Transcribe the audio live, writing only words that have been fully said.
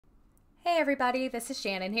Hey everybody, this is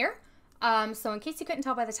Shannon here. So in case you couldn't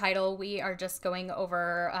tell by the title, we are just going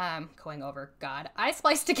over, God. I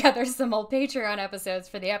spliced together some old Patreon episodes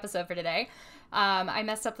for the episode for today. I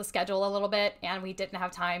messed up the schedule a little bit, and we didn't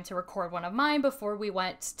have time to record one of mine before we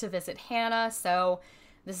went to visit Hannah, so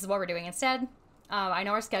this is what we're doing instead. I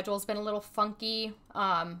know our schedule's been a little funky,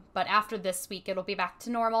 but after this week, it'll be back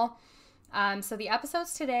to normal. So the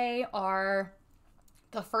episodes today are...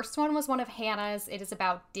 The first one was one of Hannah's. It is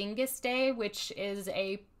about Dingus Day, which is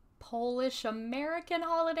a Polish-American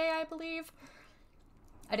holiday, I believe.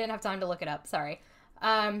 I didn't have time to look it up, sorry.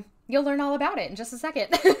 You'll learn all about it in just a second.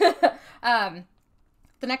 The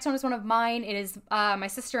next one is one of mine. It is my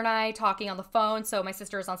sister and I talking on the phone. So my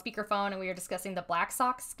sister is on speakerphone, and we are discussing the Black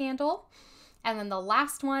Sox scandal. And then the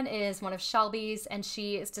last one is one of Shelby's, and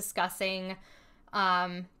she is discussing...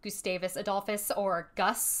 Gustavus Adolphus, or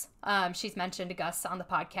Gus. She's mentioned Gus on the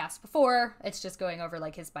podcast before. It's just going over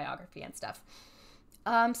like his biography and stuff.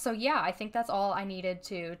 So yeah, I think that's all I needed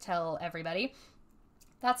to tell everybody.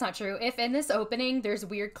 That's not true. If in this opening there's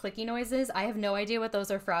weird clicky noises, I have no idea what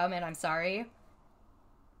those are from, and I'm sorry.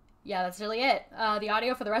 Yeah, that's really it. The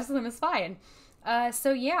audio for the rest of them is fine.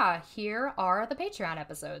 So yeah, here are the Patreon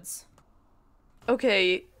episodes.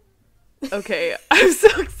 Okay, I'm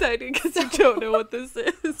so excited because I don't know what this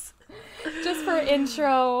is. Just for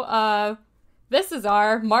intro, this is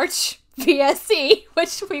our March VSC,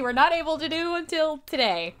 which we were not able to do until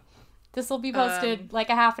today. This will be posted like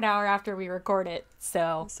a half an hour after we record it,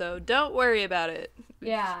 so... So don't worry about it.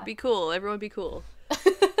 Yeah. Be cool. Everyone be cool.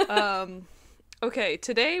 Okay,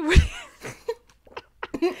 today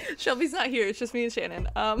Shelby's not here. It's just me and Shannon.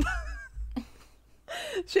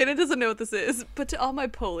 Shannon doesn't know what this is, but to all my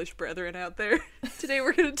Polish brethren out there, today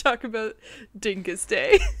we're going to talk about Dingus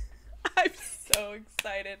Day. I'm so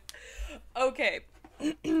excited. Okay,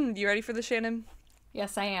 you ready for this, Shannon?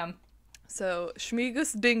 Yes, I am. So,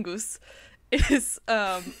 Śmigus Dingus is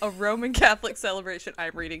a Roman Catholic celebration.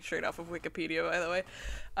 I'm reading straight off of Wikipedia, by the way.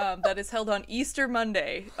 That is held on Easter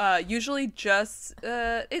Monday. Usually just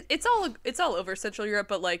it's all over Central Europe,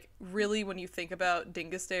 but like really when you think about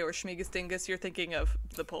Dingus Day or Śmigus Dingus, you're thinking of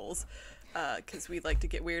the Poles, because we like to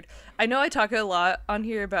get weird. I know I talk a lot on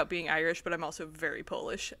here about being Irish, but I'm also very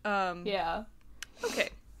Polish. Yeah. Okay.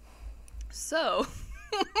 So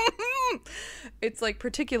it's like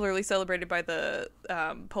particularly celebrated by the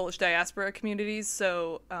Polish diaspora communities.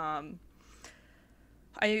 So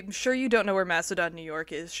I'm sure you don't know where Macedon, New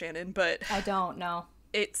York is, Shannon, but... I don't know.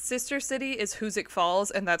 Its sister city is Huzik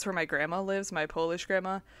Falls, and that's where my grandma lives, my Polish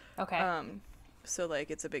grandma. Okay. So,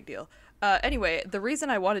 like, it's a big deal. Anyway, the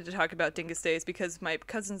reason I wanted to talk about Dingus Day is because my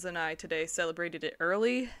cousins and I today celebrated it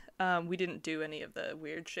early. We didn't do any of the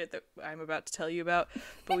weird shit that I'm about to tell you about,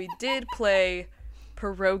 but we did play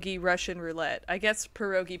pierogi Russian roulette. I guess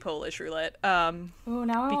pierogi Polish roulette. Oh,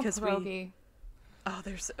 now I want because pierogi.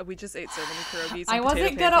 We just ate so many pierogies. I and wasn't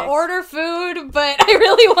potato gonna pancakes. order food, but I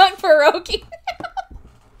really want pierogi.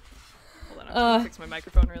 Hold on, I'm trying to fix my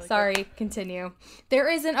microphone really Sorry, quick. continue. There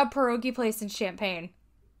isn't a pierogi place in Champaign.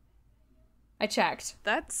 I checked.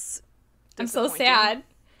 That's I'm so disappointing, sad.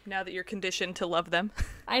 now that you're conditioned to love them.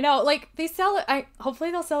 I know, like, they sell it,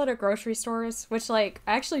 hopefully they'll sell it at grocery stores, which, like,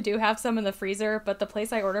 I actually do have some in the freezer, but the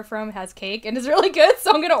place I order from has cake, and is really good,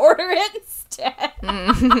 so I'm gonna order it instead.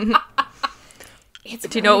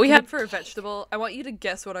 Do you know what we had for a vegetable? I want you to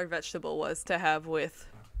guess what our vegetable was to have with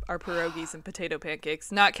our pierogies and potato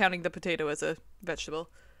pancakes, not counting the potato as a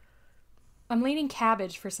vegetable. I'm leaning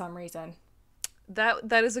cabbage for some reason.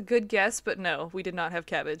 That is a good guess, but no, we did not have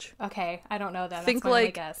cabbage. Okay, I don't know that. Think That's my only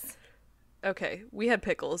like- guess. Okay, we had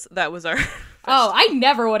pickles. That was our... Oh, I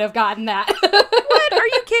never would have gotten that. What? Are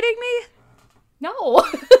you kidding me? No.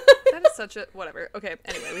 That is such a... Whatever. Okay,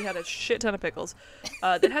 anyway, we had a shit ton of pickles.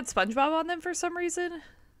 That had SpongeBob on them for some reason.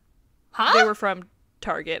 Huh? They were from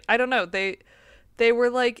Target. I don't know. They were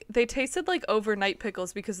like... They tasted like overnight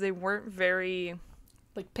pickles because they weren't very...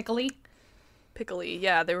 Like pickly? Pickly.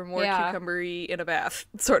 Yeah, they were more Yeah. cucumbery in a bath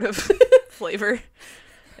sort of flavor.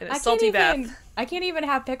 In a I salty can't bath. I can't even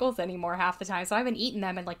have pickles anymore half the time, so I haven't eaten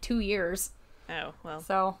them in like 2 years. Oh, well.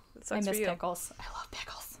 So That I sucks for miss you. pickles. I love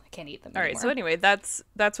pickles. I can't eat them All right, anymore. so anyway, that's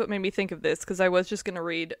what made me think of this, because I was just going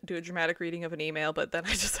to do a dramatic reading of an email, but then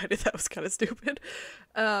I decided that was kind of stupid.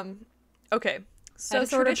 Okay, so I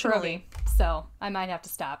just ordered traditionally... pierogi, so I might have to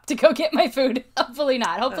stop to go get my food. Hopefully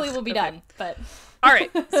not. Hopefully we'll be okay. done. But All right,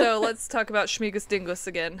 so let's talk about Śmigus Dingus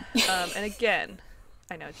again. And again,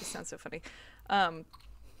 I know, it just sounds so funny.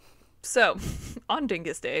 So, on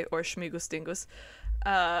Dingus Day, or Śmigus Dingus,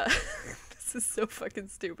 this is so fucking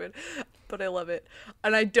stupid, but I love it.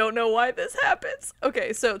 And I don't know why this happens.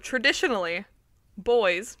 Okay, so traditionally,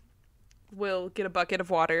 boys will get a bucket of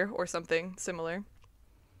water or something similar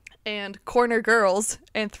and corner girls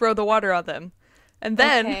and throw the water on them. And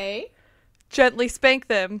then gently spank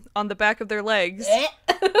them on the back of their legs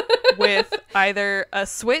with either a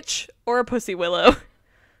switch or a pussy willow.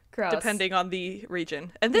 Gross. Depending on the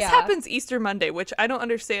region. And this happens Easter Monday, which I don't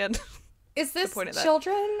understand. Is this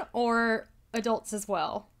children or adults as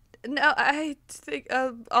well? No, I think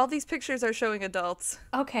all these pictures are showing adults.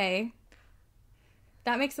 Okay.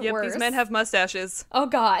 That makes it worse. These men have mustaches. Oh,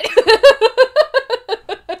 God.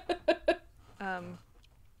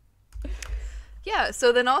 Yeah,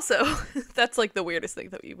 so then also, that's like the weirdest thing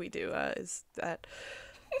that we do is that.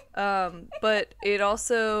 But it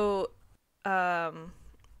also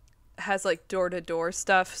has like door-to-door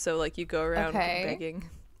stuff, so like you go around begging.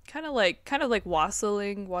 Kind of like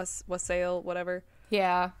wassailing, wassail, whatever.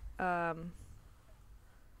 Yeah.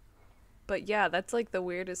 But yeah, that's like the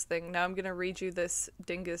weirdest thing. Now I'm gonna read you this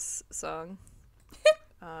dingus song.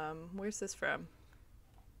 Where's this from?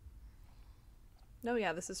 No,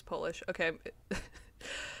 yeah, this is Polish. Okay.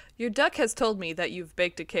 Your duck has told me that you've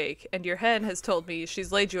baked a cake, and your hen has told me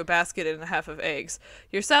she's laid you a basket and a half of eggs.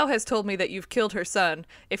 Your sow has told me that you've killed her son.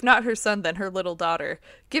 If not her son, then her little daughter.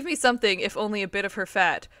 Give me something, if only a bit of her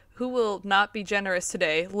fat. Who will not be generous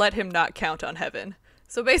today? Let him not count on heaven.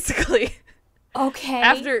 So basically,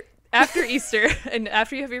 after Easter, and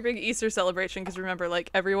after you have your big Easter celebration, because remember,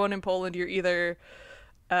 like, everyone in Poland, you're either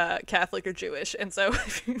Catholic or Jewish, and so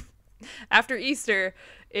after Easter,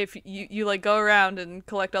 if you like go around and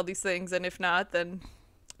collect all these things, and if not, then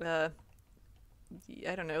I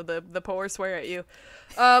don't know, the poor swear at you.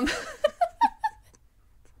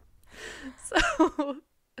 So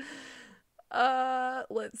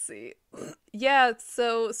let's see. Yeah,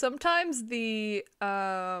 so sometimes the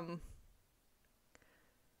do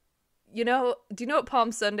you know what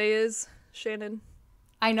Palm Sunday is, Shannon?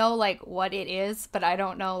 I know, like, what it is, but I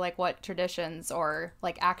don't know, like, what traditions or,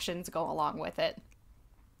 like, actions go along with it.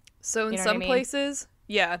 So in some places,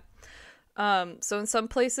 yeah. So in some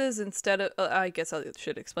places, instead of, I guess I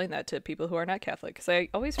should explain that to people who are not Catholic, because I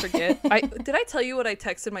always forget. Did I tell you what I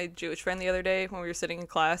texted my Jewish friend the other day when we were sitting in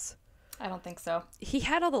class? I don't think so. He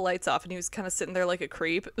had all the lights off, and he was kind of sitting there like a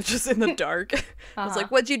creep, just in the dark. I was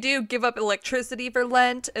like, what'd you do? Give up electricity for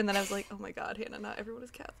Lent? And then I was like, oh my God, Hannah, not everyone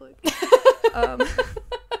is Catholic.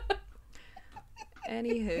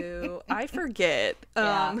 Anywho, I forget.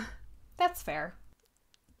 Yeah, that's fair.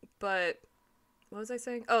 But what was I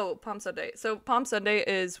saying? Oh, Palm Sunday. So Palm Sunday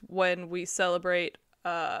is when we celebrate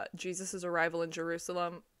Jesus' arrival in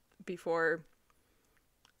Jerusalem before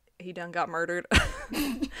he done got murdered.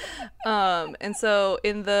 And so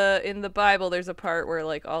in the Bible, there's a part where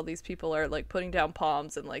like all these people are like putting down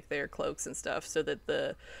palms and like their cloaks and stuff so that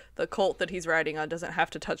the colt that he's riding on doesn't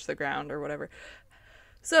have to touch the ground or whatever.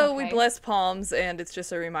 So we bless palms, and it's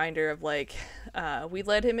just a reminder of like we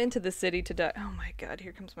led him into the city to die. Oh my God,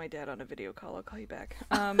 here comes my dad on a video call. I'll call you back.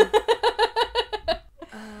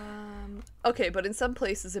 Okay, but in some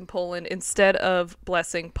places in Poland, instead of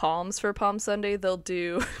blessing palms for Palm Sunday, they'll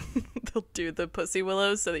do the pussy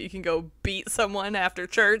willows so that you can go beat someone after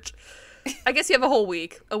church. I guess you have a whole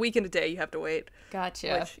week. A week and a day you have to wait.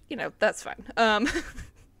 Gotcha. Which, that's fine.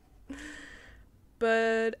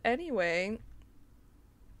 But anyway,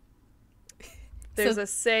 there's a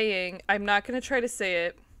saying. I'm not going to try to say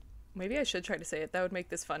it. Maybe I should try to say it. That would make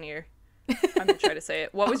this funnier. I'm going to try to say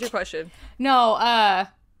it. What was your question? No,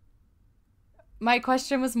 my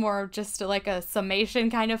question was more just like a summation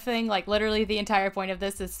kind of thing. Like, literally the entire point of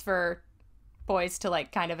this is for boys to,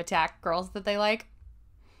 like, kind of attack girls that they like.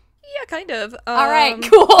 Yeah, kind of. All right,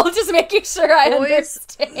 cool. Just making sure I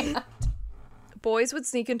understand. Boys would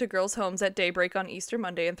sneak into girls' homes at daybreak on Easter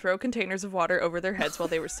Monday and throw containers of water over their heads while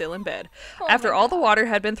they were still in bed. After all the water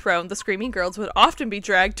had been thrown, the screaming girls would often be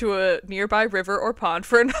dragged to a nearby river or pond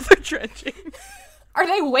for another drenching. Are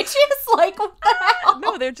they witches? Like, what the hell?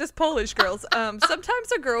 No, they're just Polish girls.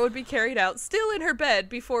 Sometimes a girl would be carried out still in her bed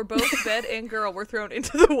before both bed and girl were thrown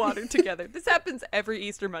into the water together. This happens every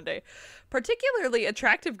Easter Monday. Particularly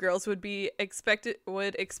attractive girls would expect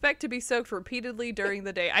to be soaked repeatedly during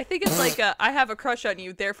the day. I think it's like I have a crush on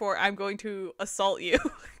you, therefore I'm going to assault you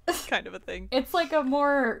kind of a thing. It's like a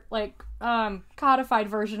more like codified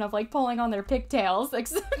version of like pulling on their pigtails.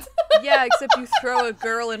 Yeah, except you throw a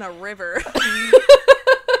girl in a river.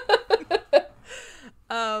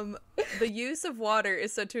 The use of water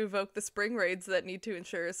is said to evoke the spring rains that need to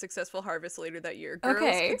ensure a successful harvest later that year. Girls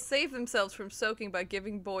can save themselves from soaking by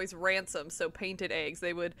giving boys ransom, so painted eggs.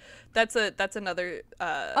 They would. That's another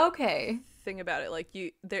thing about it. Like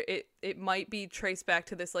it might be traced back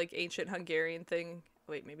to this like ancient Hungarian thing.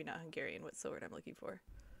 Wait, maybe not Hungarian. What's the word I'm looking for?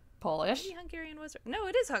 Polish. Maybe Hungarian was... No,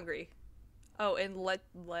 it is Hungary. Oh, and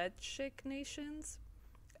Lechik nations?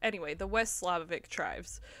 Anyway, the West Slavic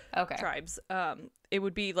tribes. Okay. It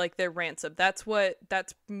would be like their ransom. That's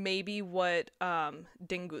maybe what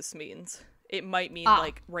dingus means. It might mean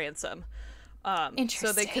like ransom. Interesting.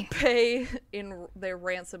 So they could pay in their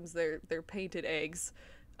ransoms their painted eggs,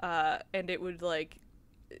 and it would like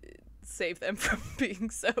save them from being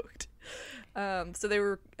soaked. So they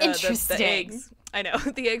were interesting. The eggs. I know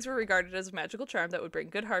the eggs were regarded as a magical charm that would bring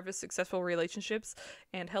good harvest, successful relationships,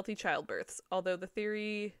 and healthy childbirths. Although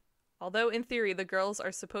in theory the girls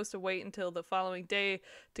are supposed to wait until the following day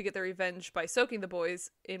to get their revenge by soaking the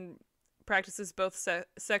boys, in practices both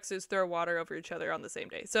sexes throw water over each other on the same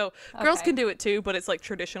day. So girls can do it too, but it's like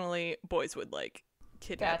traditionally boys would like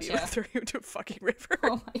kidnap you and throw you into a fucking river.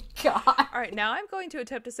 Oh my god. All right, now I'm going to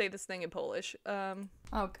attempt to say this thing in Polish. Oh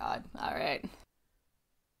god. All right.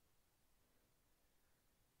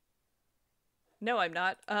 No, I'm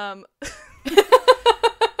not. I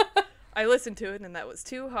listened to it and that was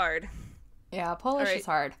too hard. Yeah, Polish is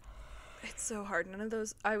hard. It's so hard. None of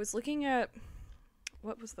those. I was looking at,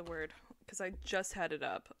 what was the word? Because I just had it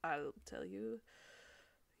up. I'll tell you.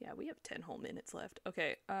 Yeah, we have 10 whole minutes left.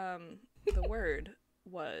 Okay. The word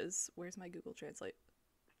was, where's my Google Translate?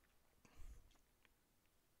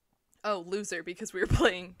 Oh, loser, because we were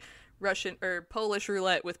playing Russian or Polish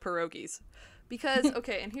roulette with pierogies. Because,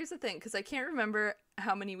 okay, and here's the thing, because I can't remember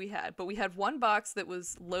how many we had, but we had one box that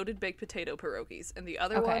was loaded baked potato pierogies, and the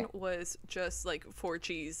other one was just like 4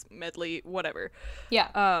 cheese medley, whatever.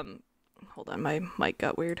 Yeah. Hold on, my mic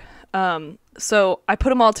got weird. So I put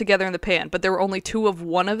them all together in the pan, but there were only 2 of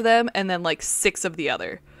one of them, and then like 6 of the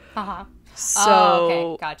other. Uh-huh. So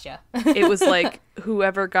okay, gotcha. It was like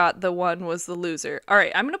whoever got the one was the loser. All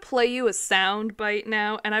right, I'm going to play you a sound bite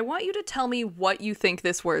now, and I want you to tell me what you think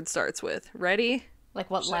this word starts with. Ready? Like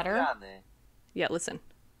what letter? Yeah, listen.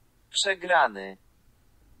 Przegrany.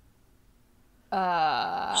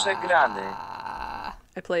 Przegrany.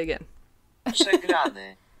 I play again.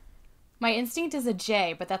 Przegrany. My instinct is a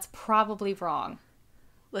J, but that's probably wrong.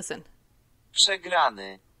 Listen.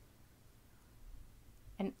 Przegrany.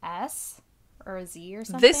 An S? Or a Z or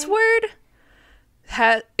something? This word,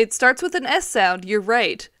 it starts with an S sound, you're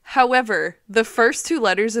right. However, the first 2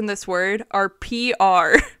 letters in this word are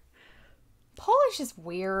PR. Polish is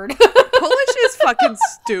weird. Polish is fucking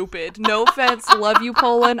stupid. No offense. Love you,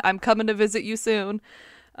 Poland. I'm coming to visit you soon.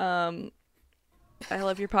 I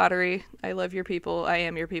love your pottery. I love your people. I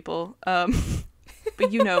am your people.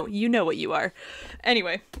 But you know what you are.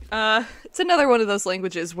 Anyway, it's another one of those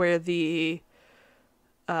languages where the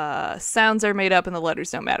sounds are made up and the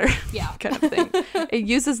letters don't matter. Yeah. Kind of thing. It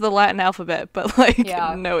uses the Latin alphabet, but like,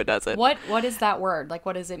 no, it doesn't. What is that word? Like,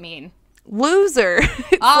 what does it mean? Loser.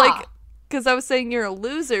 It's like, because I was saying you're a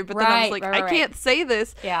loser, but then I was like, I can't say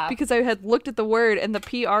this because I had looked at the word and the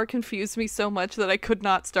PR confused me so much that I could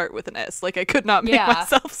not start with an S. Like, I could not make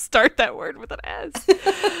myself start that word with an S.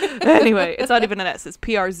 Anyway, it's not even an S. It's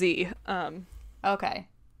PRZ. Okay.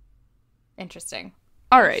 Interesting.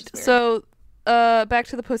 All right. So, back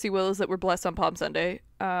to the Pussy Willows that were blessed on Palm Sunday.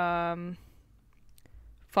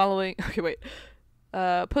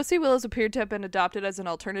 Pussy willows appeared to have been adopted as an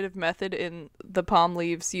alternative method in the palm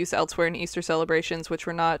leaves used elsewhere in Easter celebrations, which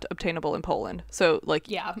were not obtainable in Poland. So, like,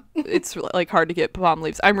 it's like hard to get palm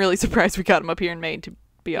leaves. I'm really surprised we got them up here in Maine, to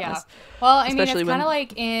be honest. Well, I mean, it's kind of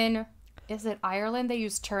like is it Ireland? They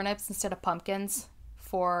use turnips instead of pumpkins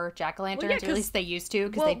for jack-o'-lanterns, or at least they used to,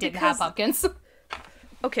 because they didn't have pumpkins.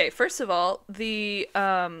 Okay, first of all, the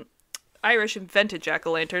Irish invented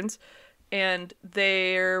jack-o'-lanterns, and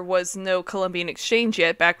there was no Columbian exchange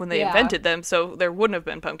yet back when they invented them, so there wouldn't have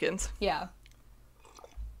been pumpkins. Yeah.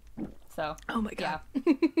 So. Oh my god.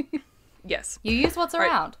 Yeah. Yes. You use what's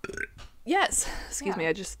around. Yes. Excuse me,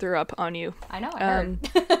 I just threw up on you. I know, I heard.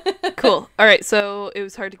 Cool. All right, so it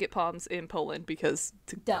was hard to get palms in Poland because,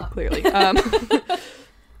 clearly.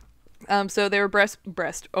 So they were breast.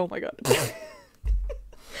 Oh my god.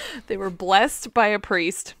 They were blessed by a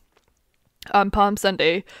priest on Palm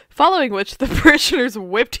Sunday, following which the parishioners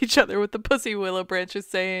whipped each other with the pussy willow branches,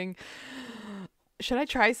 saying, should I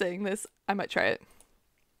try saying this? I might try it.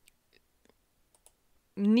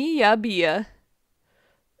 Niyabia.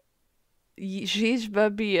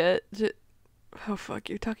 Yishbabia. Oh fuck,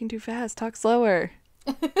 you're talking too fast. Talk slower.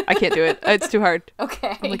 I can't do it. It's too hard.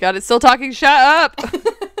 Okay. Oh my god, it's still talking. Shut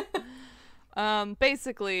up!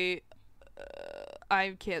 Basically,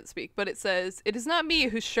 I can't speak, but it says, it is not me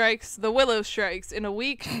who strikes, the willow strikes, in a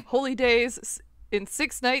week, holy days, in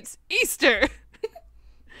 6 nights, Easter!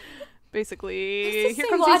 Basically, It's the here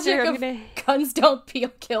same comes Easter. logic I'm of gonna... guns don't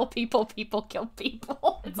kill people, people kill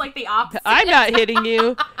people. It's like the opposite. I'm not hitting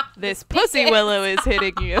you. This pussy willow is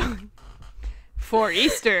hitting you. For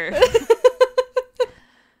Easter.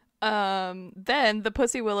 Then the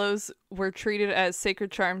pussy willows were treated as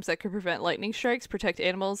sacred charms that could prevent lightning strikes, protect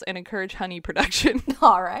animals, and encourage honey production.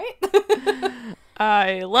 All right.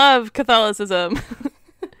 I love Catholicism.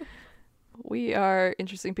 We are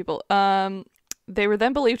interesting people. They were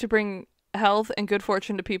then believed to bring health and good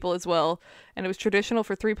fortune to people as well, and it was traditional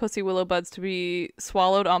for 3 pussy willow buds to be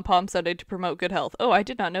swallowed on Palm Sunday to promote good health. Oh, I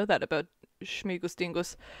did not know that about Schmigus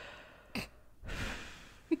Dingus.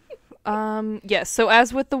 Yes, so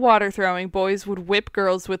as with the water throwing, boys would whip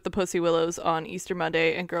girls with the pussy willows on Easter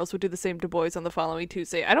Monday, and girls would do the same to boys on the following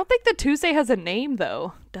Tuesday. I don't think the Tuesday has a name,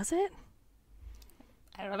 though. Does it?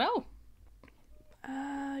 I don't know.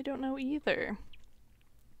 I don't know either.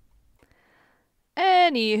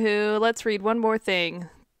 Anywho, let's read one more thing.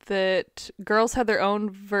 That girls had their own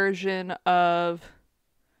version of,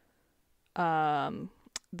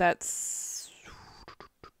 that's,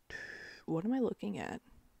 what am I looking at?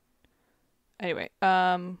 Anyway,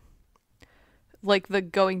 like the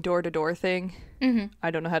going door to door thing. Mm-hmm.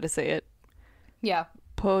 I don't know how to say it. Yeah.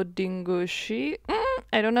 Podingushi?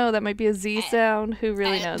 I don't know. That might be a Z sound. Who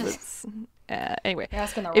really knows? It's anyway. You're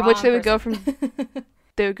asking the In which they would person.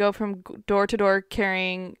 go from door to door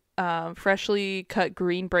carrying freshly cut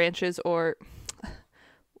green branches or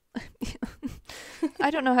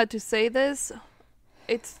I don't know how to say this.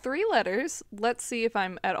 It's 3 letters. Let's see if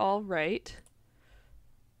I'm at all right.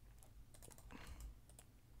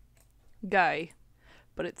 Guy,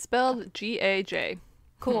 but it's spelled G-A-J.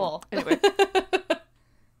 Cool. Anyway.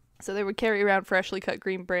 So they would carry around freshly cut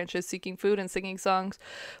green branches, seeking food and singing songs,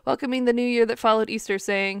 welcoming the new year that followed Easter,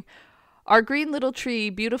 saying, "Our green little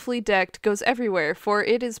tree, beautifully decked, goes everywhere, for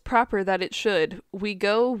it is proper that it should. We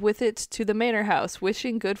go with it to the manor house,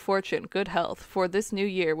 wishing good fortune, good health, for this new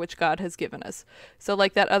year which God has given us." So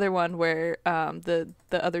like that other one where the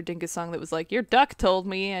other Dingus song that was like, "Your duck told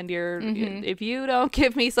me, and if you don't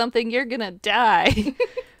give me something, you're gonna die."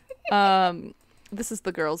 This is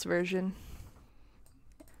the girls' version.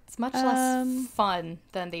 It's much less fun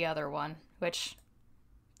than the other one, which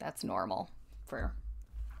that's normal for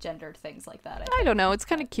gendered things like that. I don't know. It's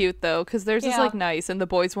kind of cute though, because theirs is like nice, and the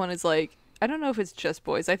boys one is like, I don't know if it's just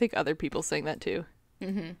boys. I think other people sing that too.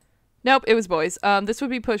 Mm-hmm. Nope, it was boys. This would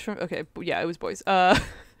be pushed from. Okay, yeah, it was boys.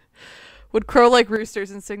 Would crow like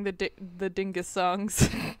roosters and sing the Dingus songs,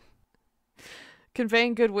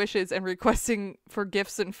 conveying good wishes and requesting for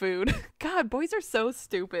gifts and food. God, boys are so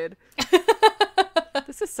stupid.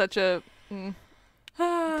 This is such a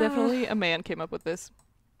definitely a man came up with this.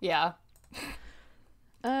 Yeah.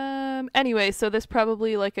 Anyway, so this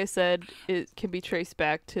probably, like I said, it can be traced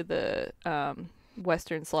back to the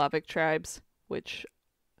Western Slavic tribes, which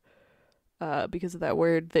because of that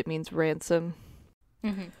word that means ransom.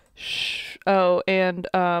 Mm-hmm.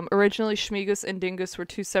 Originally Shmigus and Dingus were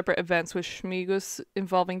 2 separate events, with Shmigus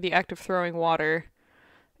involving the act of throwing water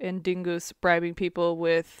and Dingus bribing people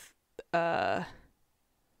with the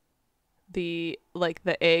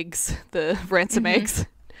eggs, the ransom eggs,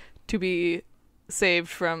 to be saved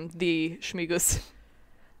from the Shmigus.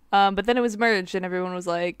 But then it was merged and everyone was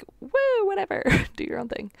like, woo, whatever, do your own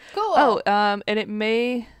thing. Cool. And it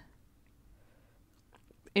may,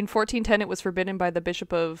 in 1410 it was forbidden by the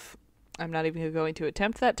Bishop of, I'm not even going to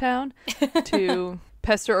attempt that town, to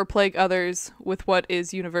pester or plague others with what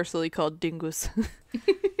is universally called dingus.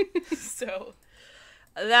 So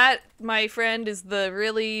that, my friend, is the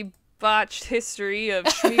really botched history of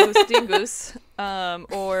Shmigus Dingus,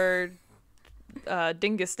 or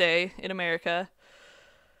Dingus Day in America.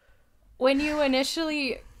 When you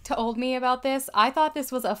initially told me about this, I thought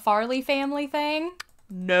this was a Farley family thing.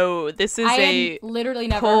 No, this is literally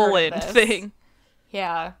never Poland heard of this thing.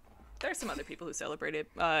 Yeah. There are some other people who celebrate it.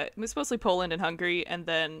 It was mostly Poland and Hungary, and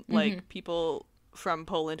then like people from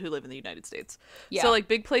Poland who live in the United States. Yeah. So like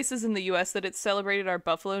big places in the US that it's celebrated are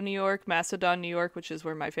Buffalo, New York, Macedon, New York, which is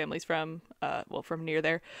where my family's from, from near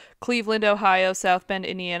there, Cleveland, Ohio, South Bend,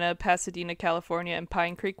 Indiana, Pasadena, California, and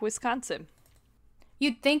Pine Creek, Wisconsin.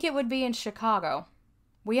 You'd think it would be in Chicago.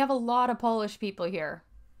 We have a lot of Polish people here,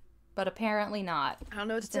 but apparently not. I don't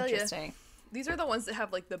know what to tell you. These are the ones that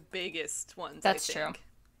have like the biggest ones. That's true. Okay.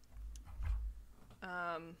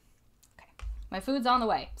 My food's on the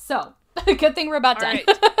way, so good thing we're about done.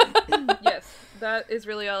 Right. Yes, that is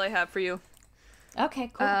really all I have for you. Okay,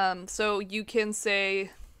 cool. So you can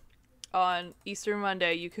say on Easter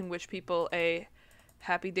Monday, you can wish people a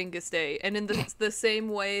Happy Dingus Day. And in the same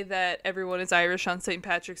way that everyone is Irish on St.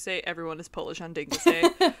 Patrick's Day, everyone is Polish on Dingus Day.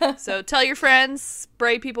 So tell your friends,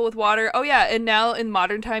 spray people with water. Oh yeah, and now in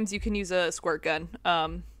modern times you can use a squirt gun.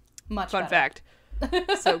 Much fun better. fact.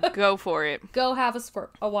 So go for it. Go have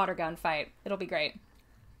a water gun fight. It'll be great.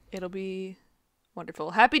 It'll be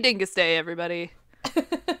wonderful. Happy Dingus Day, everybody.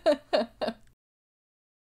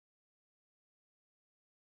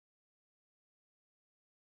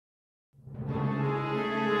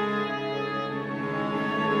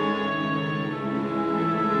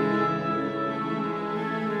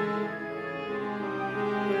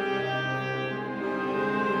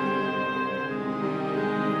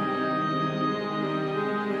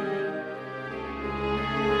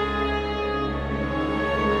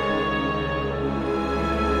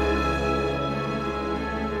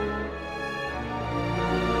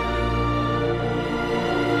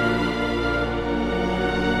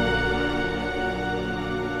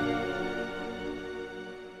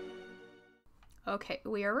 Okay,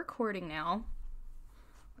 we are recording now.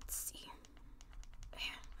 Let's see.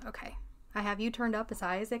 Okay. I have you turned up as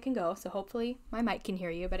high as it can go, so hopefully my mic can hear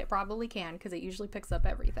you, but it probably can because it usually picks up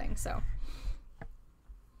everything, so.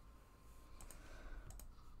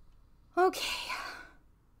 Okay.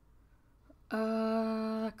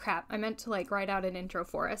 Crap. I meant to, write out an intro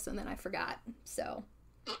for us, and then I forgot, so.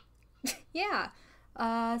 Yeah.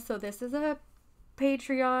 So this is a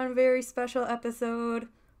Patreon very special episode.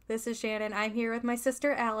 This is Shannon. I'm here with my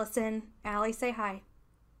sister, Allison. Allie, say hi.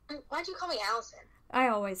 Why'd you call me Allison? I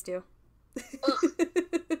always do.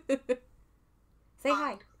 Say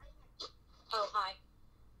hi. Oh, hi.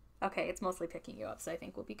 Okay, it's mostly picking you up, so I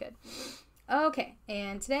think we'll be good. Okay,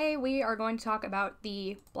 and today we are going to talk about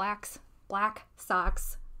the Black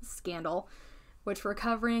Sox scandal, which we're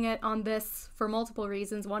covering it on this for multiple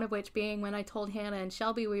reasons, one of which being when I told Hannah and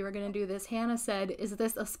Shelby we were going to do this, Hannah said, "Is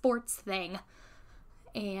this a sports thing?"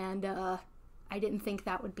 And I didn't think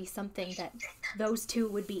that would be something that those two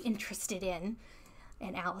would be interested in.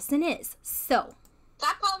 And Allison is. So.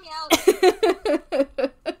 Stop calling me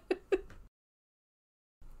Allison.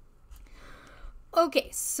 Okay,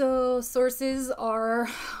 so sources are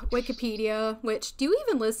Wikipedia, which, do you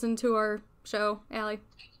even listen to our show, Allie?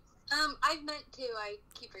 I've meant to. I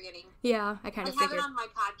keep forgetting. Yeah, I kind of have figured. it on my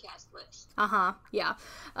podcast list. Yeah.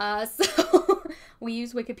 So we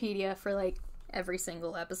use Wikipedia for every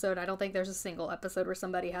single episode. I don't think there's a single episode where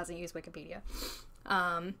somebody hasn't used Wikipedia.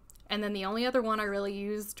 And then the only other one I really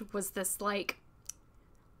used was this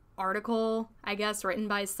article, I guess, written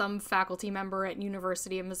by some faculty member at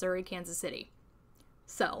University of Missouri, Kansas City.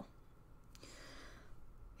 So,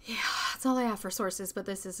 yeah, that's all I have for sources, but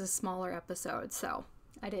this is a smaller episode, so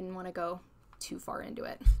I didn't want to go too far into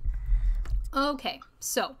it. Okay,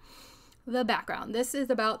 so the background. This is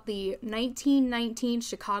about the 1919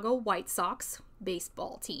 Chicago White Sox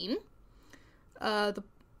baseball team. The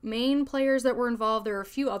main players that were involved, there are a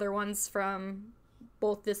few other ones from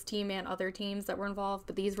both this team and other teams that were involved,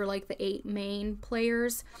 but these were the 8 main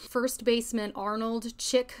players. First baseman Arnold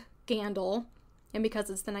Chick Gandil, and because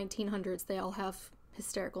it's the 1900s, they all have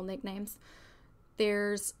hysterical nicknames.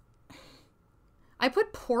 I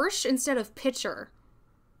put Porsche instead of pitcher.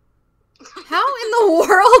 How in the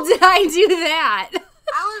world did I do that?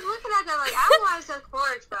 I was looking at that I don't want to say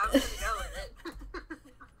sports, but I'm going to go with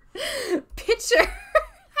it. Pitcher.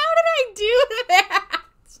 How did I do that?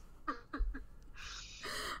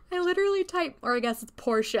 I literally typed, or I guess it's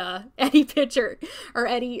Porsche, Eddie Pitcher, or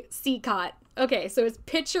Eddie Seacott. Okay, so it's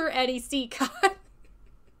Pitcher Eddie Seacott.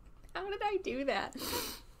 How did I do that?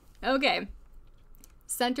 Okay.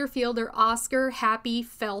 Center fielder Oscar Happy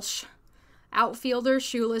Felsch. Outfielder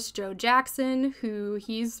Shoeless Joe Jackson, who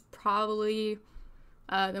he's probably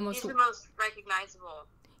He's the most recognizable.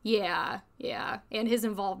 Yeah. And his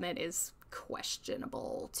involvement is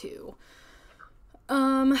questionable, too.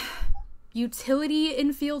 Utility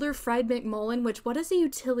infielder Fred McMullen, what is a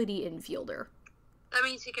utility infielder? That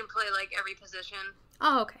means he can play, every position.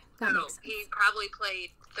 Oh, okay. That makes sense. He probably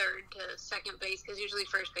played third to second base, because usually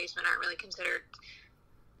first basemen aren't really considered,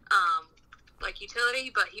 utility,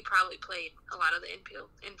 but he probably played a lot of the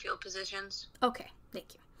infield positions. Okay,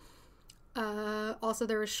 thank you. Also,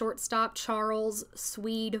 there was shortstop Charles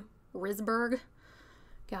Swede Risberg.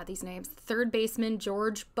 God, these names. Third baseman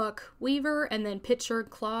George Buck Weaver, and then pitcher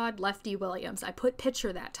Claude Lefty Williams. I put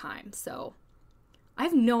pitcher that time, so I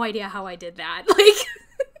have no idea how I did that.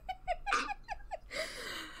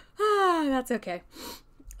 That's okay.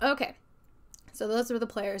 Okay, so those were the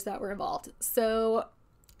players that were involved. So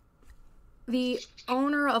the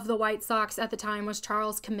owner of the White Sox at the time was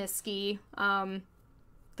Charles Comiskey.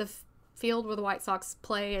 The field where the White Sox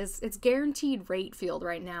play it's guaranteed rate field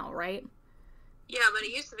right now, right? Yeah, but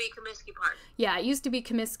it used to be Comiskey Park. Yeah, it used to be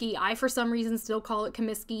Comiskey. I, for some reason, still call it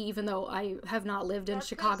Comiskey, even though I have not lived in That's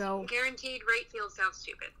Chicago. Guaranteed rate field sounds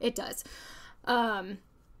stupid. It does.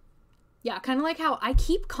 Yeah, kind of like how I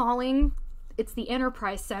keep calling it's the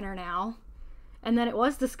Enterprise Center now, and then it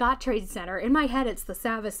was the Scott Trade Center. In my head, it's the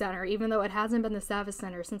Savas Center, even though it hasn't been the Savas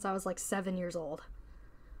Center since I was like 7 years old.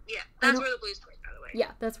 Yeah, that's where the Blues play, by the way.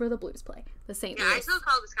 Yeah, that's where the Blues play. The St. Yeah, Louis. I still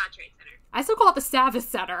call it the Scott Trade Center. I still call it the Savas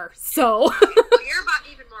Center, so... Okay, well, you're about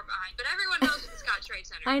even more behind, but everyone knows it's the Scott Trade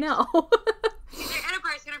Center. I know. You say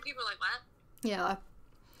Enterprise Center, people are like, what? Yeah.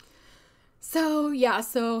 So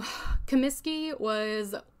Comiskey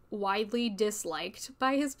was widely disliked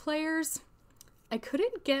by his players. I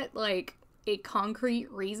couldn't get, like, a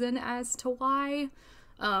concrete reason as to why.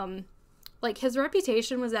 Like, his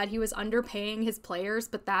reputation was that he was underpaying his players,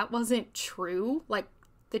 but that wasn't true. Like,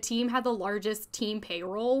 the team had the largest team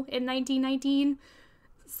payroll in 1919.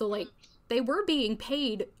 So, like, they were being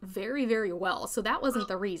paid very, very well. So that wasn't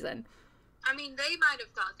the reason. I mean, they might have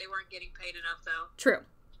thought they weren't getting paid enough, though. True.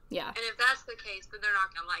 Yeah. And if that's the case, then they're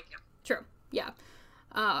not going to like him. True. Yeah.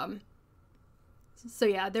 So,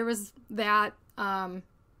 yeah, there was that.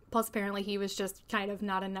 Plus, apparently, he was just kind of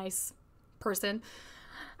not a nice person.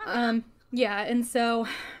 Yeah, and so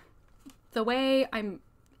the way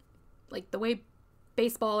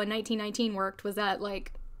baseball in 1919 worked was that,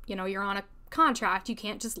 like, you know, you're on a contract, you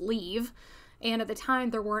can't just leave. And at the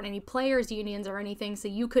time, there weren't any players' unions or anything, so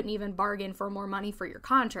you couldn't even bargain for more money for your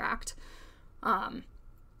contract. And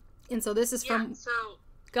so this is from...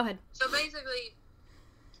 Go ahead. So basically,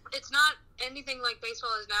 it's not anything like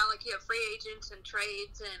baseball is now. Like, you have free agents and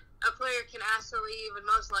trades, and a player can ask to leave, and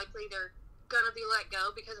most likely they're going to be let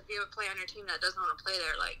go, because if you have a player on your team that doesn't want to play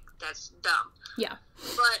there, like, that's dumb. Yeah.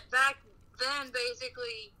 But back then,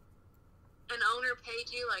 basically, an owner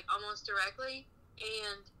paid you, like, almost directly,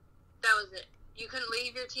 and that was it. You couldn't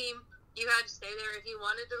leave your team. You had to stay there. If you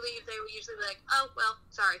wanted to leave, they would usually be like, oh, well,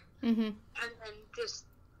 sorry. Mm-hmm. And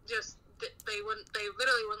they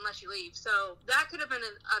literally wouldn't let you leave. So that could have been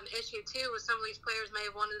an issue, too, with some of these players may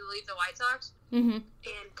have wanted to leave the White Sox. Mm-hmm.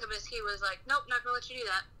 And Comiskey was like, nope, not going to let you do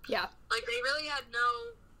that. Yeah. Like, they really had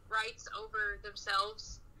no rights over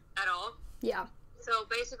themselves at all. Yeah. So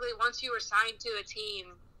basically, once you were signed to a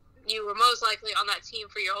team, you were most likely on that team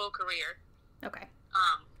for your whole career. Okay.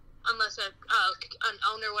 Unless an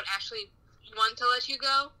owner would actually want to let you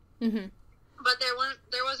go. Mm-hmm. But there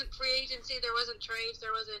wasn't free agency, there wasn't trades,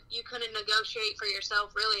 you couldn't negotiate for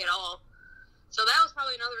yourself really at all. So that was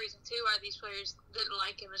probably another reason too why these players didn't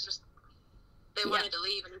like him. It's just they wanted to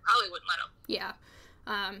leave, and he probably wouldn't let them. Yeah.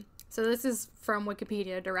 So this is from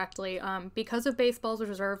Wikipedia directly. Because of baseball's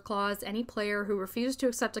reserve clause, any player who refused to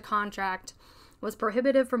accept a contract was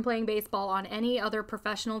prohibited from playing baseball on any other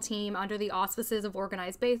professional team under the auspices of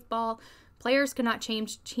organized baseball. Players cannot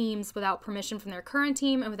change teams without permission from their current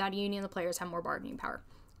team, and without a union, the players have more bargaining power,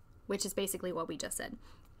 which is basically what we just said.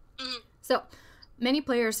 Mm-hmm. So, many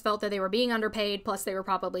players felt that they were being underpaid, plus they were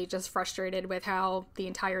probably just frustrated with how the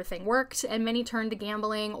entire thing worked, and many turned to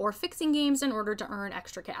gambling or fixing games in order to earn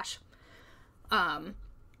extra cash.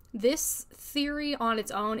 This theory on its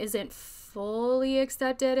own isn't fully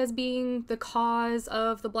accepted as being the cause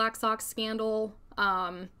of the Black Sox scandal,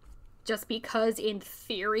 just because in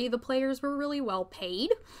theory the players were really well paid.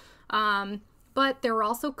 But there were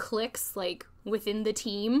also cliques, like, within the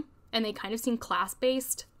team, and they kind of seemed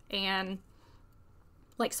class-based and,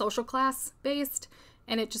 like, social class-based,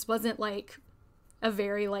 and it just wasn't, like, a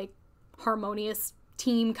very, like, harmonious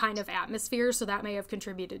team kind of atmosphere, so that may have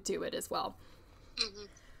contributed to it as well. Mm-hmm.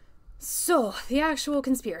 So, the actual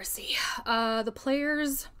conspiracy. The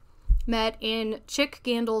players met in Chick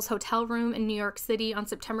Gandal's hotel room in New York City on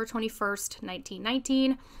September 21st,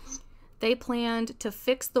 1919. They planned to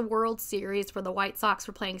fix the World Series where the White Sox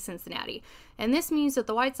were playing Cincinnati. And this means that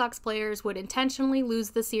the White Sox players would intentionally lose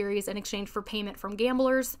the series in exchange for payment from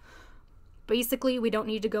gamblers. Basically, we don't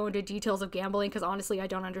need to go into details of gambling because honestly, I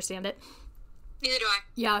don't understand it. Neither do I.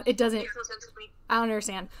 Yeah, it doesn't. Makes no sense to me. I don't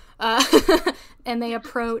understand. And they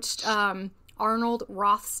approached Arnold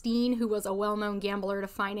Rothstein, who was a well-known gambler, to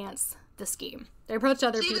finance the scheme. They approached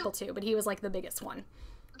other people too, but he was like the biggest one.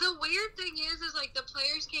 The weird thing is like the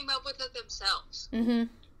players came up with it themselves. Mm-hmm.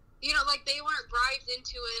 You know, like they weren't bribed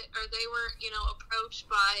into it, or they weren't, approached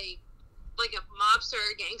by like a mobster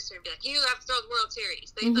or gangster and be like, you have to throw the World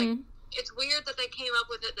Series. They like, it's weird that they came up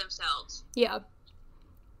with it themselves. Yeah.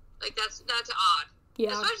 Like that's odd.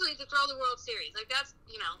 Yeah. Especially to throw the World Series. Like that's,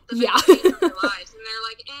 the yeah. biggest game of their lives. And they're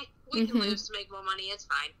like, we can lose to make more money. It's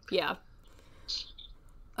fine. Yeah.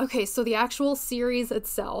 Okay, so the actual series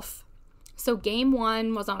itself, So game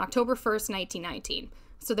 1 was on October 1st, 1919.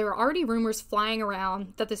 So there were already rumors flying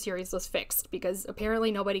around that the series was fixed because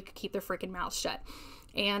apparently nobody could keep their freaking mouths shut.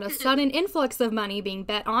 And a sudden influx of money being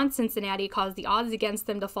bet on Cincinnati caused the odds against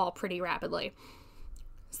them to fall pretty rapidly.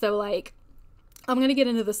 So, like, I'm going to get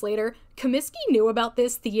into this later. Comiskey knew about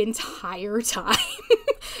this the entire time.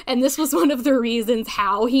 And this was one of the reasons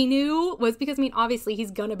how he knew was because, I mean, obviously he's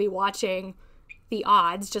going to be watching the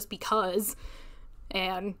odds just because.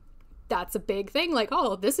 And that's a big thing. Like,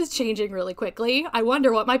 oh, this is changing really quickly. I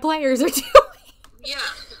wonder what my players are doing. Yeah.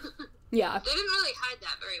 Yeah. They didn't really hide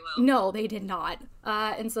that very well. No, they did not.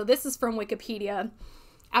 And so this is from Wikipedia.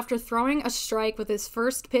 After throwing a strike with his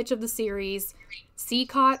first pitch of the series,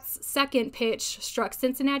 Seacott's second pitch struck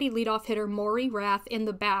Cincinnati leadoff hitter Maury Rath in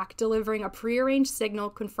the back, delivering a prearranged signal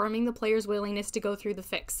confirming the player's willingness to go through the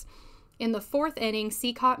fix. In the fourth inning,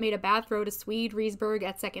 Seacott made a bad throw to Swede Riesberg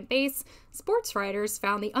at second base. Sports writers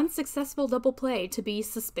found the unsuccessful double play to be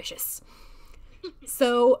suspicious.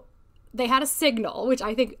 So they had a signal, which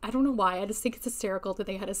I don't know why, I just think it's hysterical that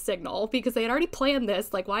they had a signal, because they had already planned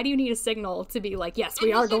this. Like, why do you need a signel to be like, yes,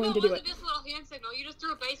 we are going to do it? Just a little hand signal. You just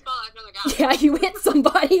threw a baseball at another guy. Yeah, you hit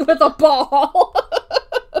somebody with a ball.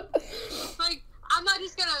 Like, I'm not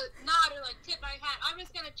just gonna nod or like tip my hat. I'm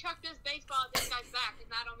just gonna chuck this baseball at this guy's back,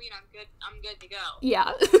 and that'll mean I'm good to go.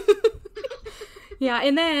 Yeah. Yeah,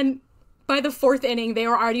 and then by the fourth inning, they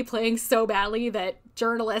were already playing so badly that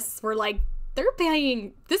journalists were like, they're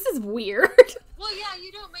playing, this is weird. Well, yeah,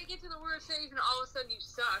 you don't make it to the World Series and all of a sudden you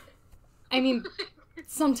suck. I mean,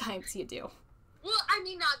 sometimes you do. Well, I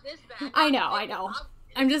mean, not this bad. I know.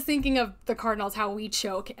 I'm just thinking of the Cardinals, how we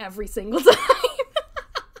choke every single time.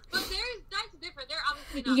 But that's different. They're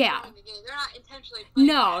obviously not throwing the game. They're not intentionally playing.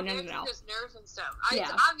 No. They're just nerves and stuff. Yeah.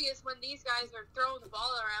 It's obvious when these guys are throwing the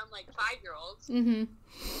ball around like 5-year-olds. Mm-hmm.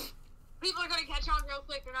 People are going to catch on real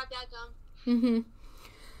quick. They're not that dumb. Mm-hmm.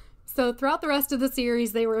 So throughout the rest of the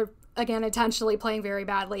series, they were, again, intentionally playing very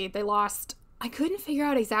badly. They lost, I couldn't figure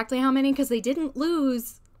out exactly how many, because they didn't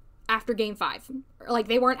lose after Game 5. Like,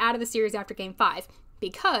 they weren't out of the series after Game 5,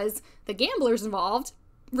 because the gamblers involved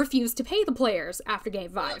refused to pay the players after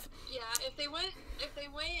Game 5. Well, yeah, if they went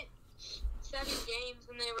 7 games,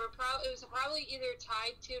 then it was probably either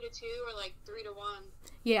tied 2-2 or like 3-1.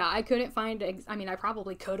 Yeah, I couldn't find, I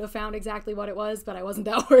probably could have found exactly what it was, but I wasn't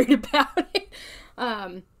that worried about it.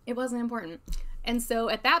 It wasn't important. And so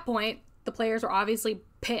at that point, the players were obviously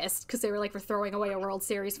pissed because they were like, we're throwing away a World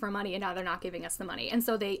Series for money and now they're not giving us the money. And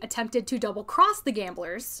so they attempted to double cross the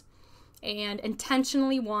gamblers and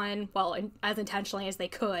intentionally won, well, as intentionally as they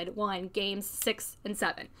could, won games 6 and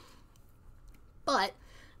 7. But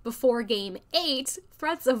before Game 8,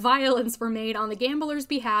 threats of violence were made on the gamblers'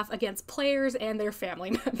 behalf against players and their family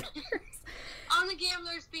members. On the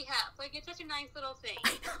gamblers' behalf. Like, it's such a nice little thing.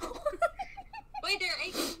 I know. Wait, there are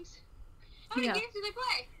 8 games? How many games did they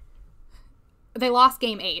play? They lost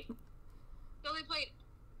Game 8. So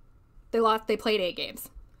They played 8 games.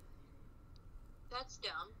 That's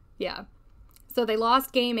dumb. Yeah. So they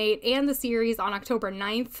lost Game 8 and the series on October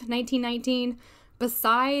 9th, 1919.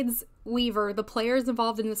 Besides Weaver, the players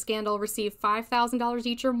involved in the scandal received $5,000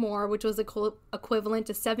 each or more, which was equivalent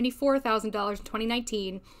to $74,000 in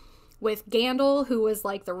 2019, with Gandil, who was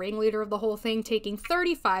like the ringleader of the whole thing, taking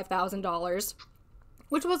 $35,000,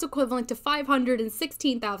 which was equivalent to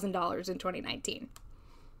 $516,000 in 2019.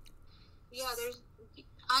 Yeah,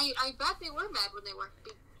 I bet they were mad when they weren't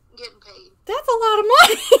getting paid. That's a lot of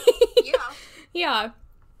money! Yeah. Yeah.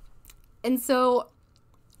 And so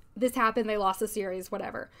this happened, they lost the series,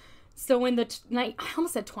 whatever. So when I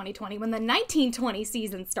almost said 2020, when the 1920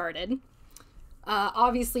 season started,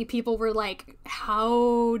 obviously people were like,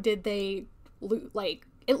 how did they, like,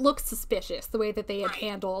 it looked suspicious the way that they had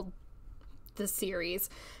handled the series.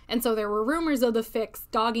 And so there were rumors of the fix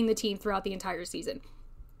dogging the team throughout the entire season.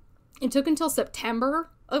 It took until September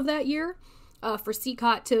of that year for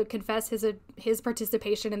Seacott to confess his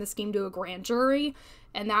participation in the scheme to a grand jury,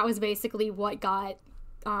 and that was basically what got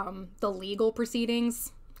the legal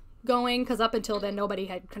proceedings going, because up until then nobody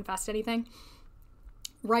had confessed anything.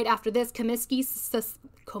 Right after this, Comiskey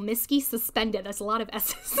suspended, that's a lot of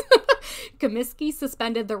S's, Comiskey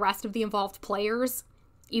suspended the rest of the involved players,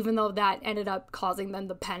 even though that ended up causing them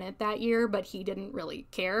the pennant that year, but he didn't really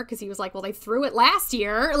care, because he was like, well, they threw it last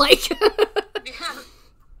year, like... Yeah.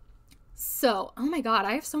 So, oh my god,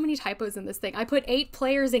 I have so many typos in this thing. I put 8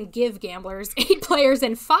 players and give gamblers. 8 players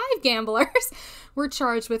and 5 gamblers were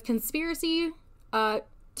charged with conspiracy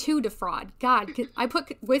to defraud. God, I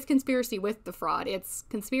put with conspiracy with defraud. It's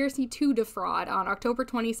conspiracy to defraud on October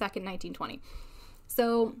 22nd, 1920.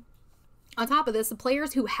 So, on top of this, the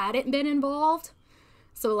players who hadn't been involved,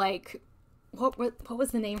 so like what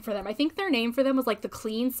was the name for them? I think their name for them was like the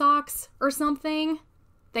Clean Sox or something.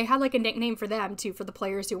 They had like a nickname for them too, for the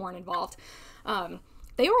players who weren't involved.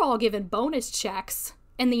 They were all given bonus checks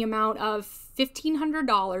in the amount of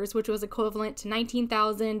 $1,500, which was equivalent to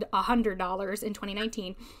 $19,100 in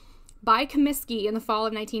 2019, by Comiskey in the fall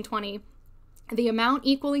of 1920. The amount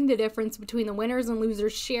equaling the difference between the winners and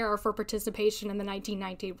losers' share for participation in the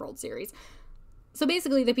 1919 World Series. So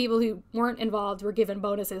basically, the people who weren't involved were given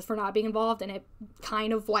bonuses for not being involved, and it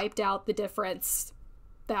kind of wiped out the difference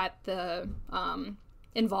that the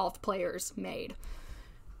involved players made.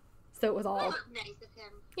 So it was all... Nice of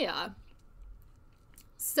him. Yeah.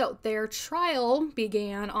 So their trial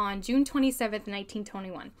began on June 27th,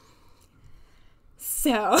 1921.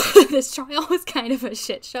 So this trial was kind of a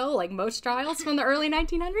shit show, like most trials from the early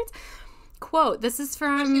 1900s. Quote, this is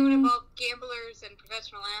from... Especially would involve gamblers and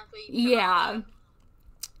professional athletes. Yeah.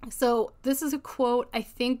 So this is a quote, I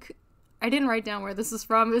think... I didn't write down where this is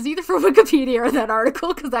from. It was either from Wikipedia or that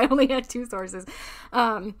article, because I only had two sources.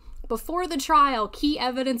 Before the trial, key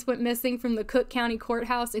evidence went missing from the Cook County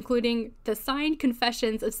Courthouse, including the signed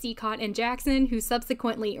confessions of Seacott and Jackson, who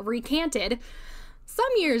subsequently recanted. Some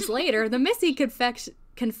years later, the missing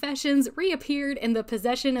confessions reappeared in the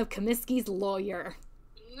possession of Comiskey's lawyer.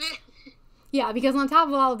 Yeah, because on top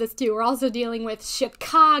of all of this, too, we're also dealing with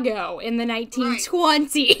Chicago in the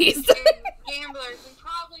 1920s. And gamblers and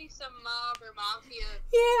probably some mob or mafia.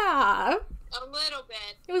 Yeah. A little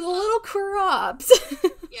bit. It was a little corrupt.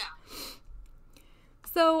 Yeah.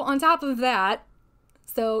 So, on top of that,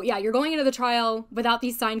 you're going into the trial without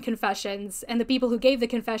these signed confessions, and the people who gave the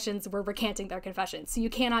confessions were recanting their confessions, so you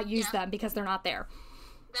cannot use them because they're not there.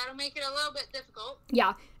 That'll make it a little bit difficult.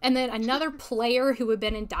 Yeah, and then another player who had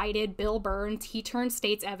been indicted, Bill Burns, he turned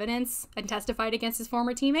state's evidence and testified against his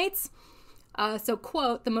former teammates. So,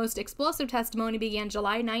 quote, the most explosive testimony began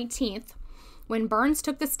July 19th, when Burns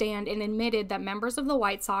took the stand and admitted that members of the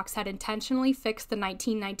White Sox had intentionally fixed the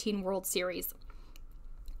 1919 World Series.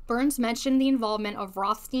 Burns mentioned the involvement of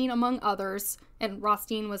Rothstein, among others, and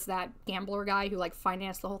Rothstein was that gambler guy who,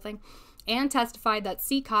 financed the whole thing, and testified that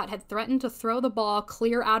Seacott had threatened to throw the ball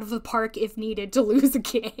clear out of the park if needed to lose a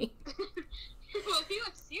game. Well, he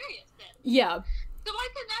was serious then. Yeah. So why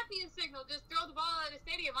couldn't that be a signal? Just throw the ball at a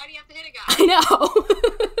stadium. Why do you have to hit a guy? I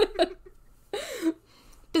know.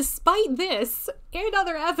 Despite this and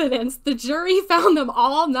other evidence, the jury found them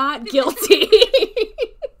all not guilty.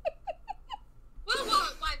 Well,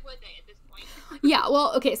 why would they at this point? Yeah,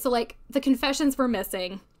 well, okay, so, the confessions were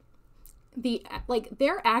missing.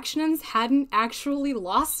 Their actions hadn't actually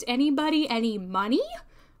lost anybody any money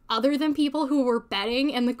other than people who were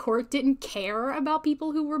betting, and the court didn't care about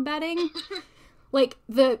people who were betting.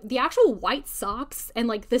 The actual White Sox and,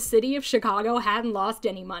 the city of Chicago hadn't lost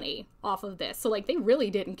any money off of this. So, they really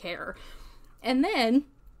didn't care. And then,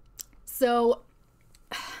 so,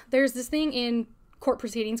 there's this thing in court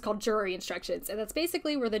proceedings called jury instructions. And that's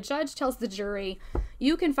basically where the judge tells the jury,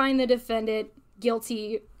 you can find the defendant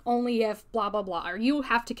guilty only if blah, blah, blah. Or you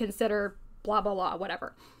have to consider blah, blah, blah,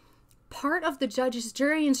 whatever. Part of the judge's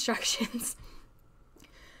jury instructions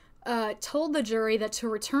told the jury that to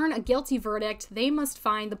return a guilty verdict, they must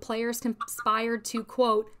find the players conspired to,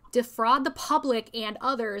 quote, defraud the public and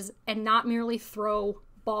others and not merely throw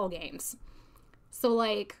ball games. So,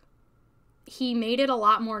 he made it a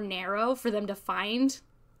lot more narrow for them to find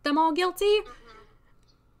them all guilty. Mm-hmm.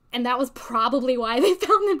 And that was probably why they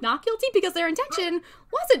found them not guilty, because their intention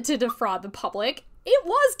wasn't to defraud the public. It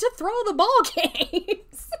was to throw the ball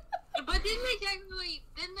games. But didn't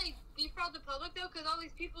they defraud the public, though? Because all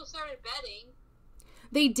these people started betting.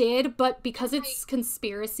 They did, but because it's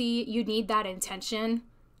conspiracy, you need that intention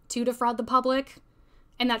to defraud the public.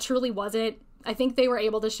 And that truly wasn't. I think they were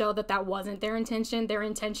able to show that that wasn't their intention. Their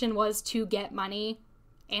intention was to get money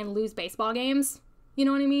and lose baseball games. You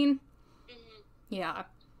know what I mean? Mm-hmm. Yeah.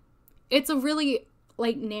 It's a really,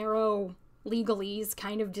 narrow legalese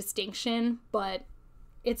kind of distinction, but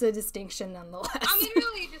it's a distinction nonetheless. I mean,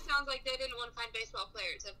 really, it just sounds like they didn't want to find baseball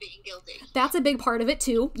players of being guilty. That's a big part of it,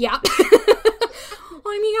 too. Yeah. Well,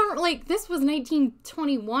 I mean, this was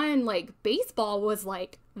 1921. Baseball was,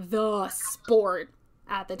 the sport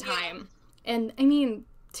at the time. Yeah. And, I mean,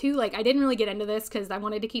 too, I didn't really get into this because I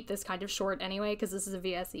wanted to keep this kind of short anyway because this is a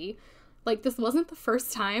VSE. This wasn't the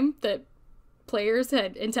first time that players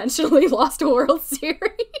had intentionally lost a World Series.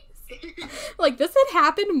 This had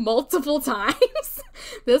happened multiple times.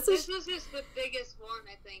 This was just the biggest one,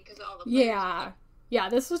 I think, because all the players. Yeah. Yeah,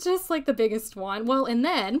 this was just, the biggest one. Well, and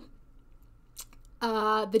then,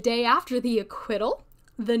 the day after the acquittal,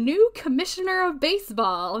 the new commissioner of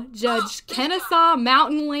baseball, Judge Kennesaw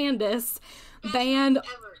Mountain Landis, banned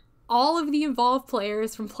all of the involved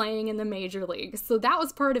players from playing in the major leagues. So that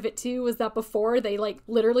was part of it too, was that before they like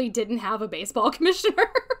literally didn't have a baseball commissioner.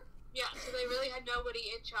 Yeah, so they really had nobody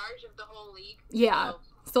in charge of the whole league. Yeah.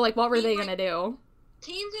 So like what were they going to do?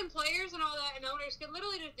 Teams and players and all that and owners could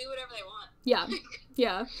literally just do whatever they want. Yeah.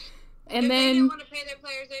 Yeah. And if then they didn't want to pay their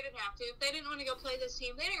players, they didn't have to. If they didn't want to go play this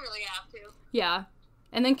team, they didn't really have to. yeah.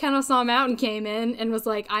 And then Kennesaw Mountain came in and was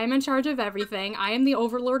like, I am in charge of everything. I am the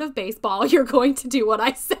overlord of baseball. You're going to do what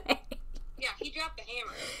I say. Yeah, he dropped the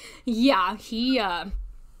hammer. Yeah,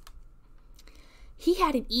 he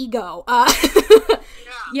had an ego.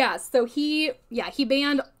 Yeah, so he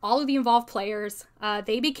banned all of the involved players.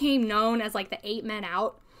 They became known as like the 8 Men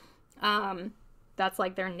Out. That's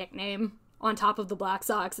like their nickname. On top of the Black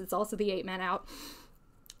Sox, it's also the 8 Men Out.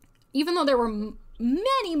 Even though there were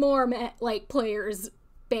many more players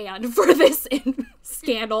banned for this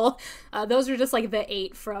scandal, those are just like the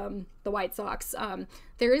 8 from the White Sox.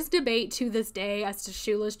 There is debate to this day as to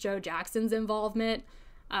Shoeless Joe Jackson's involvement.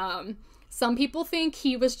 Some people think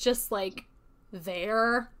he was just like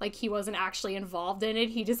there, like he wasn't actually involved in it.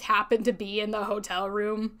 He just happened to be in the hotel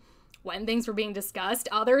room when things were being discussed.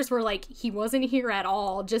 Others were like, he wasn't here at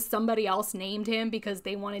all, just somebody else named him because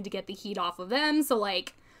they wanted to get the heat off of them. So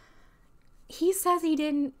like, he says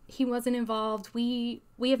he wasn't involved. We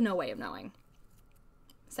have no way of knowing.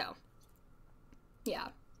 So, yeah.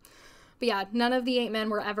 But yeah, none of the 8 men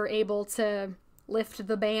were ever able to lift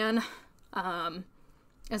the ban.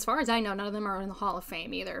 As far as I know, none of them are in the Hall of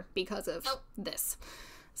Fame either because of this.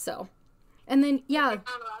 So, and then, yeah. They're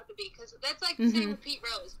not allowed to be, because that's like the same with Pete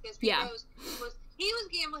Rose, because Pete Rose was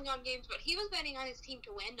gambling on games, but he was betting on his team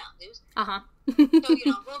to win, not lose. So, a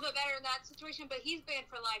little bit better in that situation, but he's banned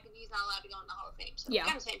for life, and he's not allowed to go in the Hall of Fame. So,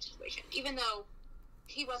 kind of same situation. Even though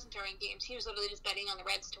he wasn't throwing games, he was literally just betting on the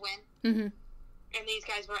Reds to win. And these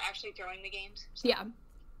guys were actually throwing the games. So.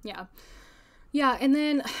 Yeah, and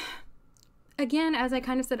then, again, as I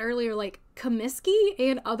kind of said earlier, like, Comiskey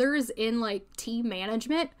and others in, like, team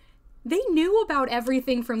management, they knew about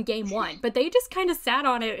everything from game 1, but they just kind of sat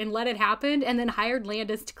on it and let it happen and then hired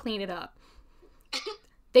Landis to clean it up.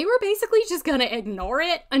 They were basically just gonna ignore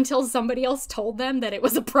it until somebody else told them that it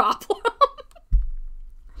was a problem.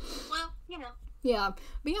 Well, Yeah.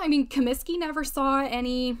 But yeah, I mean, Comiskey never saw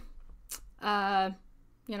any,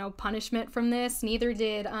 punishment from this. Neither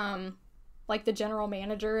did, like, the general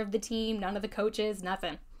manager of the team, none of the coaches,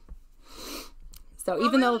 nothing. So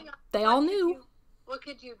even though they all knew... What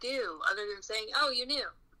could you do other than saying, oh, you knew?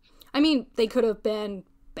 I mean, they could have been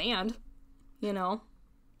banned,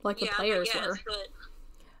 like the players were.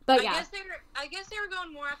 But yeah. I guess they were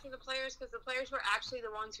going more after the players because the players were actually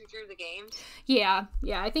the ones who drew the games. Yeah,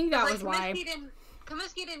 I think that was why.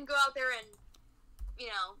 Comiskey didn't go out there and,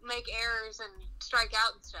 make errors and strike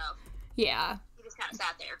out and stuff. Yeah. He just kind of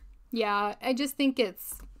sat there. Yeah, I just think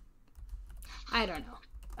I don't know.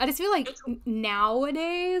 I just feel like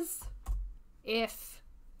nowadays, if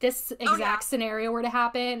this exact scenario were to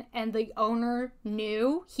happen and the owner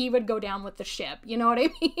knew, he would go down with the ship. You know what I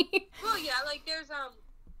mean? Well, yeah, like there's,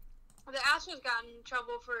 the Astros got in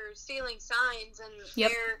trouble for stealing signs and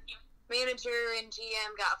their manager and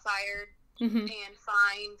GM got fired and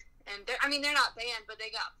fined. And they're not banned, but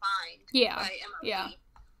they got fined by MLB.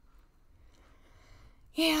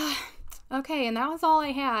 Yeah. Okay, and that was all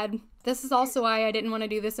I had. This is also why I didn't want to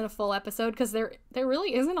do this in a full episode, because there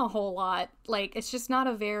really isn't a whole lot. Like, it's just not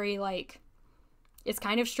a very, it's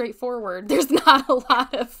kind of straightforward. There's not a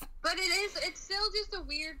lot of... But it's still just a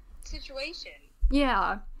weird situation.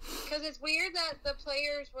 Yeah. Because it's weird that the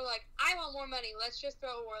players were like, I want more money, let's just throw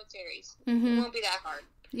a World Series. It won't be that hard.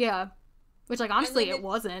 Yeah. Which, honestly, it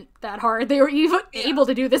wasn't that hard. They were even able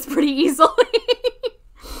to do this pretty easily.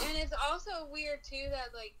 And it's also weird, too, that,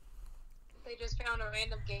 they just found a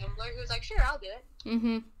random gambler who was like, sure, I'll do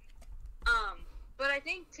it. But I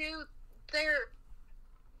think, too, they're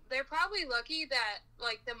probably lucky that,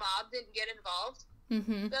 the mob didn't get involved,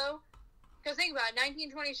 though. Because think about it,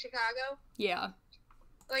 1920 Chicago. Yeah.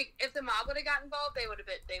 If the mob would have got involved, they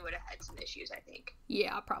would have had some issues, I think.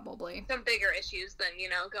 Yeah, probably. Some bigger issues than,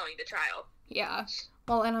 going to trial. Yeah.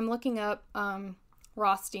 Well, and I'm looking up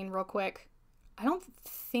Rothstein real quick. I don't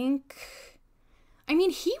think...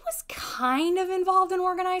 he was kind of involved in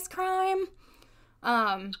organized crime.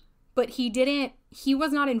 But he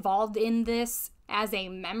was not involved in this as a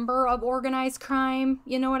member of organized crime.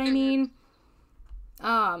 You know what I mean?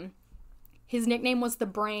 His nickname was the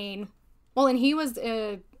Brain. Well, and he was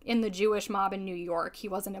in the Jewish mob in New York. He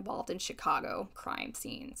wasn't involved in Chicago crime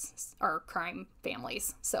scenes or crime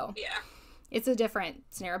families. So, yeah, it's a different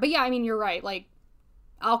scenario. But yeah, you're right.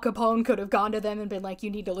 Al Capone could have gone to them and been like, you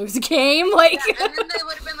need to lose a game. Like, Yeah, and then they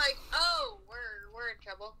would have been like, oh, we're in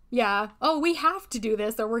trouble. yeah. Oh, we have to do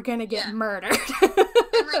this or we're gonna get murdered.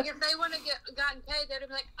 And like, if they wouldn't have gotten paid, they'd have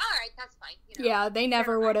been like, all right, that's fine. You know, yeah, they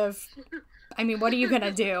never would have. I mean, what are you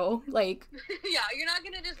gonna do? Like, yeah, you're not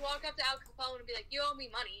gonna just walk up to Al Capone and be like, you owe me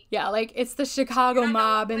money. yeah, like, it's the Chicago You don't know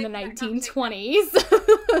mob what in the place that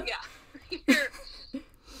 1920s. Yeah.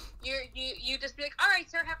 You just be like, all right,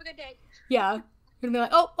 sir, have a good day. Yeah. You're gonna be like,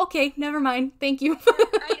 oh, okay, never mind. Thank you.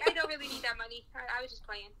 I don't really need that money. I was just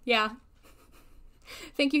playing. Yeah.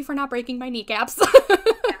 Thank you for not breaking my kneecaps.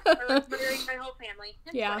 Yeah, or like murdering my whole family.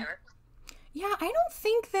 Yeah. Whatever. Yeah, I don't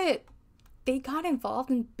think that they got involved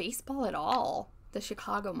in baseball at all, the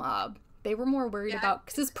Chicago mob. They were more worried about,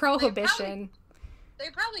 because it's prohibition. They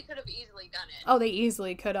probably could have easily done it. Oh, they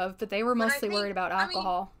easily could have, but they were But I mostly think- worried about I mean,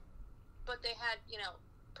 alcohol. But they had,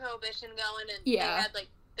 prohibition going, and Yeah. they had, like,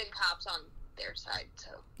 the cops on their side, so.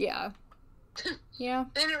 Yeah. Yeah.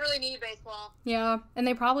 They didn't really need baseball. Yeah. And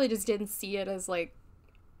they probably just didn't see it as, like,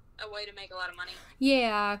 A way to make a lot of money.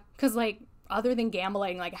 yeah, because, like, other than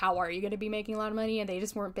gambling, like, how are you going to be making a lot of money? And they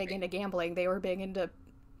just weren't big into gambling. They were big into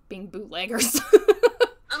being bootleggers.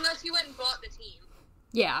 Unless you went and bought the team.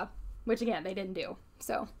 Yeah, which, again, they didn't do.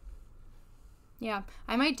 So, yeah.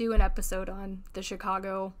 I might do an episode on the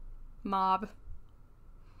Chicago mob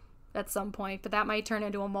at some point, but that might turn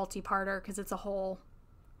into a multi-parter because there's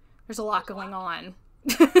a lot going on.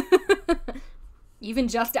 Even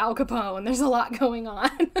just Al Capone, there's a lot going on.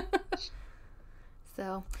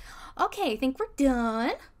 So, okay, I think we're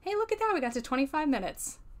done. Hey, look at that. We got to 25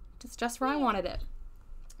 minutes. Just where I wanted it.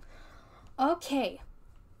 Okay.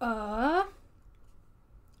 Oh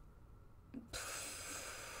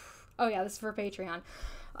yeah, this is for Patreon.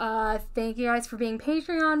 Thank you guys for being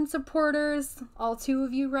Patreon supporters. All 2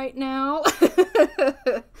 of you right now.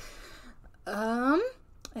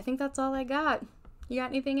 I think that's all I got. You got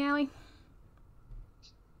anything, Allie?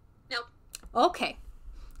 Nope. Okay.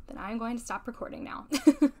 Then I'm going to stop recording now.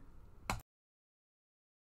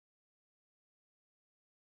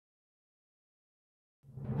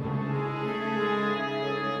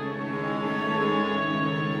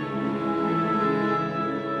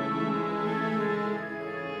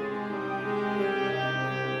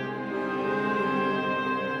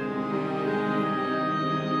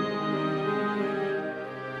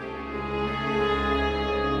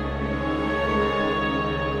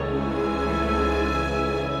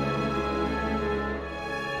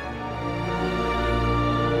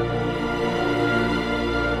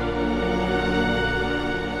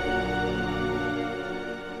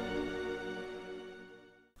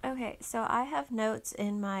 Okay, so I have notes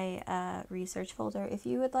in my research folder. If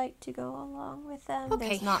you would like to go along with them, Okay.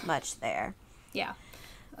 there's not much there. Yeah.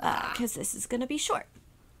 Because this is going to be short.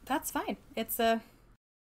 That's fine. Is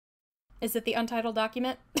it the untitled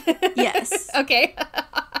document? Yes. Okay.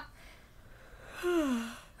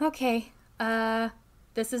 Okay.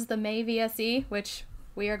 This is the May VSE, which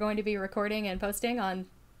we are going to be recording and posting on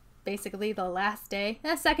basically the last day,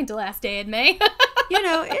 second to last day in May.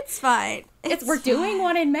 It's fine. We're doing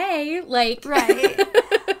one in May, like. Right.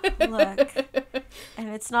 Look. And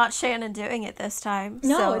it's not Shannon doing it this time.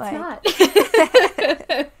 No, so, it's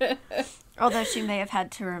not. Although she may have had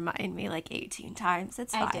to remind me like 18 times.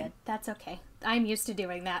 It's fine. I did. That's okay. I'm used to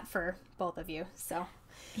doing that for both of you, so.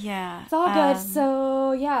 Yeah. It's all good.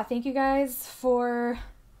 So, yeah, thank you guys for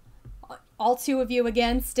all 2 of you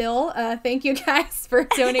again still. Thank you guys for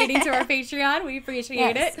donating to our Patreon. We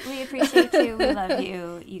appreciate it. We appreciate you. We love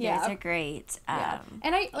you. You Yeah. guys are great.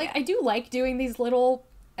 And I do like doing these little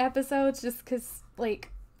episodes just because, like,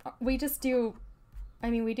 we do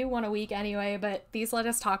 1 a week anyway, but these let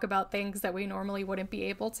us talk about things that we normally wouldn't be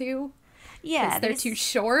able to. Yeah. They're too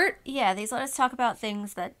short. Yeah, these let us talk about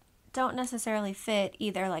things that don't necessarily fit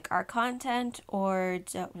either like our content or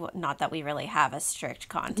not that we really have a strict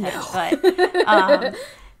content,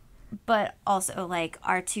 but also like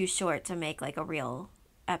are too short to make like a real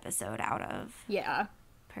episode out of. Yeah.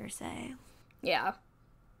 Per se. Yeah.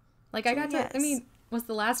 Like I got yes. to, I mean, was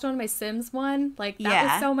the last one my Sims one? Like that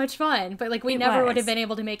Yeah. was so much fun, but like we It never would was. have been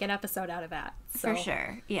able to make an episode out of that. So, For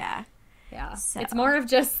sure. Yeah. Yeah. So- It's more of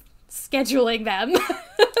just scheduling them.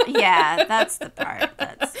 Yeah, that's the part.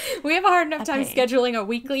 That's We have a hard enough time pain. scheduling a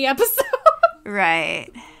weekly episode right.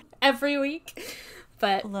 every week,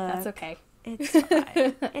 but that's Look. okay. It's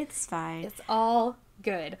fine. It's fine. It's all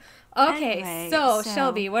good. Okay, Anyway, so so-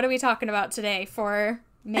 Shelby, what are we talking about today for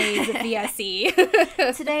May's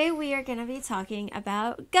VSE? Today we are going to be talking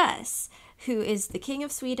about Gus, who is the king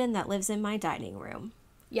of Sweden that lives in my dining room.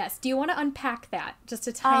 Yes, do you want to unpack that just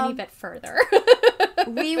a tiny bit further?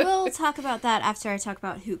 We will talk about that after I talk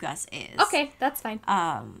about who Gus is. Okay, that's fine.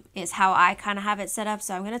 Is how I kind of have it set up.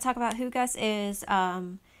 So I'm going to talk about who Gus is,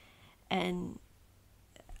 and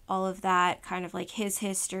all of that, kind of like his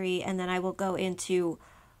history, and then I will go into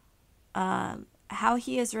how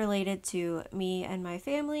he is related to me and my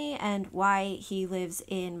family, and why he lives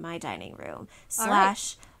in my dining room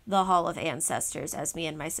 / the Hall of Ancestors, as me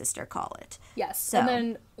and my sister call it. Yes, So, and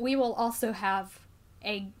then we will also have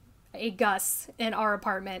a Gus in our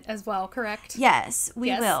apartment as well, correct? yes, we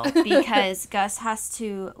Yes. will, because Gus has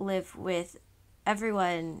to live with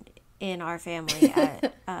everyone in our family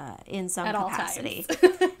in some At all capacity.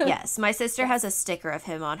 times. Yes, my sister has a sticker of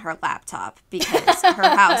him on her laptop because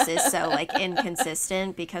her house is so like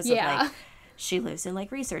inconsistent because of Yeah. like she lives in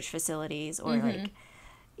like research facilities or like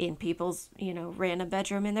in people's, random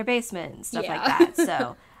bedroom in their basement and stuff like Yeah. that.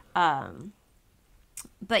 So,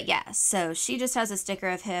 but yeah, so she just has a sticker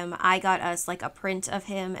of him. I got us like a print of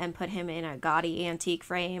him and put him in a gaudy antique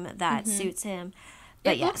frame that suits him.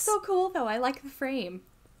 But It looks so cool, though. I like the frame.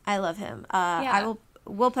 I love him. Yeah.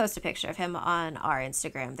 We'll post a picture of him on our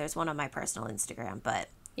Instagram. There's one on my personal Instagram, but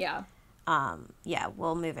Yeah. yeah,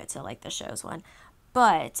 we'll move it to like the show's one.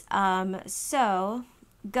 But so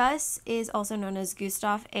Gus is also known as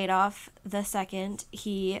Gustav Adolf II.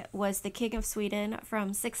 He was the king of Sweden from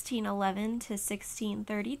 1611 to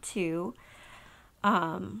 1632.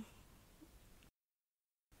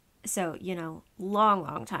 So,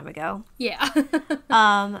 long time ago. Yeah.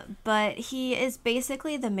 But he is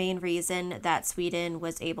basically the main reason that Sweden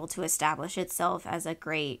was able to establish itself as a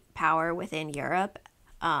great power within Europe.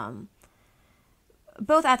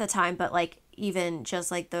 Both at the time, but like even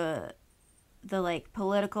just like the like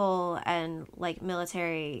political and like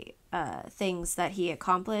military things that he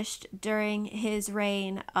accomplished during his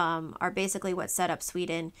reign are basically what set up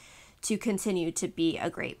Sweden to continue to be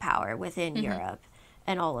a great power within Europe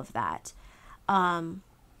and all of that.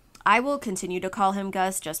 I will continue to call him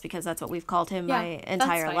Gus just because that's what we've called him my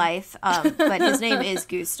entire fine. life. But his name is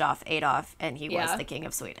Gustav Adolf, and he was Yeah. the king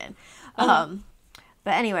of Sweden.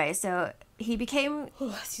 But anyway, so he became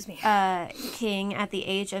Excuse me. king at the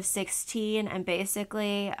age of 16, and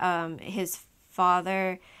basically his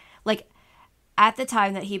father, like at the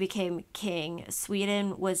time that he became king,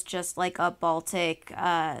 Sweden was just like a Baltic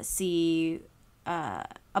Sea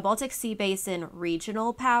basin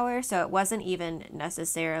regional power, so it wasn't even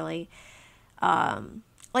necessarily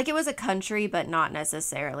like it was a country, but not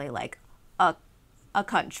necessarily like a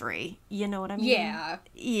country. You know what I mean? Yeah.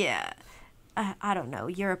 Yeah. I don't know.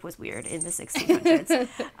 Europe was weird in the 1600s.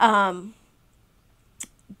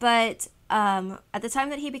 But at the time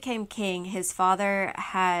that he became king, his father,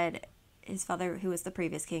 who was the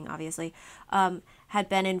previous king, obviously, had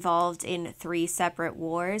been involved in 3 separate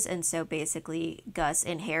wars. And so basically Gus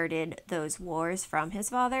inherited those wars from his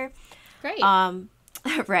father. Great.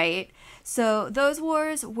 Right. So those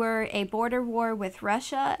wars were a border war with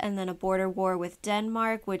Russia and then a border war with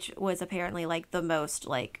Denmark, which was apparently like the most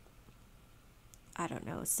like, I don't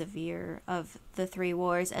know, severe of the 3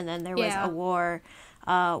 wars. And then there was Yeah. a war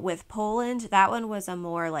with Poland. That one was a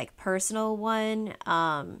more like personal one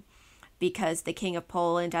because the king of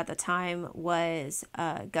Poland at the time was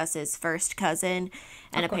Gus's first cousin.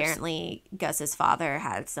 And Of course. apparently Gus's father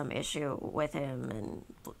had some issue with him and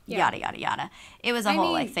Yeah. yada, yada, yada. It was a I whole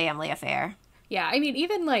mean- like family affair. Yeah, I mean,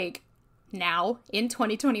 even like now in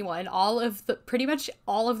 2021, pretty much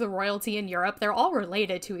all of the royalty in Europe, they're all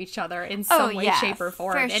related to each other in some way, yeah, shape, or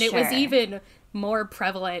form. for And it was sure. even more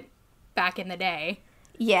prevalent back in the day.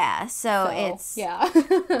 Yeah, so So, it's, yeah.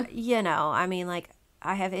 I mean, like,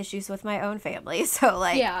 I have issues with my own family, so,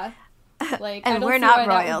 like, Yeah. Like, And I don't we're see not why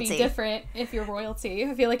that would royalty. be different if you're royalty.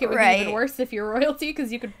 I feel like it would be Right. even worse if you're royalty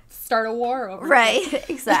because you could start a war over it. right,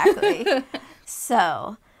 exactly.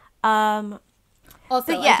 So, Also,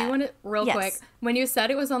 But yeah, I do want to, real yes. quick, when you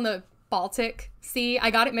said it was on the Baltic Sea, I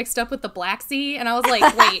got it mixed up with the Black Sea, and I was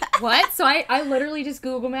like, wait, what? So I literally just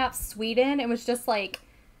Google Mapped Sweden, and was just like,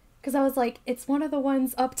 because I was like, it's one of the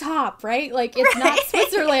ones up top, right? Like, it's not Right.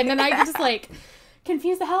 Switzerland, and I just like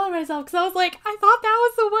confused the hell out of myself, because I was like, I thought that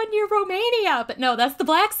was the one near Romania, but no, that's the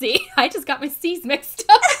Black Sea. I just got my seas mixed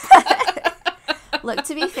up. look,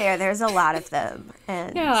 to be fair, there's a lot of them,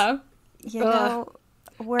 and, Yeah. you know,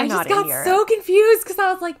 we're I not just got in Europe. so confused because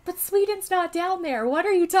I was like, but Sweden's not down there. What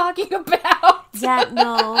are you talking about? Yeah,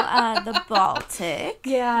 no, the Baltic.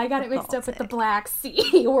 Yeah, I got it mixed up with the Baltic. Black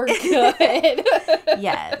Sea. We're good.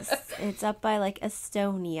 Yes, it's up by, like,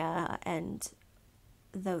 Estonia and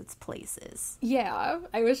those places. Yeah,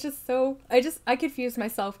 I was just so... I confused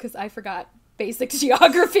myself because I forgot basic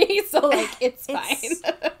geography, so, like, it's fine.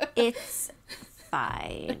 It's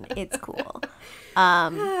fine. It's cool.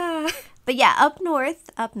 But yeah, up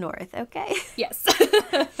north, okay? Yes.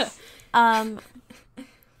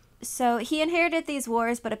 So he inherited these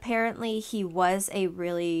wars, but apparently he was a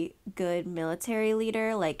really good military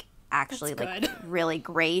leader, like actually That's like good. really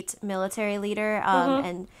great military leader.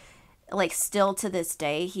 And like still to this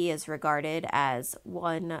day, he is regarded as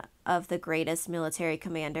one of the greatest military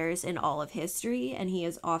commanders in all of history, and he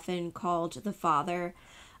is often called the father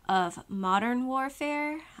of modern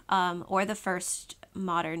warfare, or the first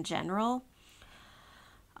modern general.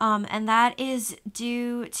 And that is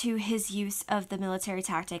due to his use of the military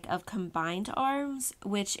tactic of combined arms,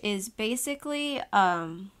 which is basically,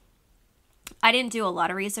 I didn't do a lot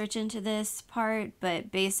of research into this part,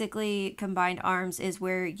 but basically combined arms is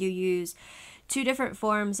where you use two different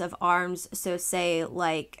forms of arms. So say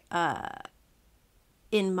like,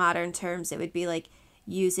 in modern terms, it would be like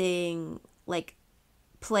using like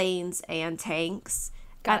planes and tanks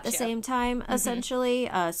at the Gotcha. same time, essentially.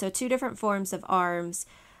 So two different forms of arms.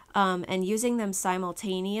 And using them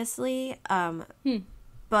simultaneously.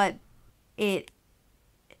 But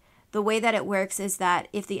the way that it works is that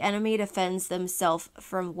if the enemy defends themselves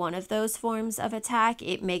from one of those forms of attack,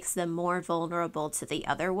 it makes them more vulnerable to the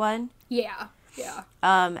other one. Yeah. Yeah.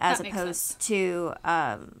 As That makes opposed to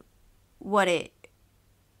what it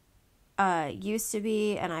used to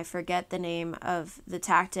be, and I forget the name of the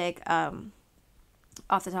tactic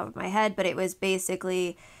off the top of my head, but it was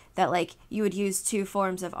basically that like you would use two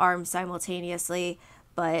forms of arms simultaneously,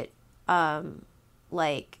 but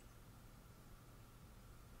like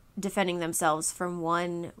defending themselves from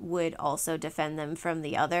one would also defend them from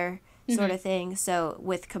the other, sort of thing. So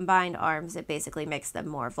with combined arms, it basically makes them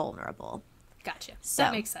more vulnerable. Gotcha. So,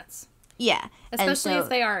 that makes sense. Yeah. Especially if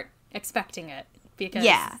they aren't expecting it, because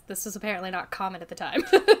this was apparently not common at the time.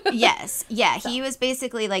 Yes. Yeah, he was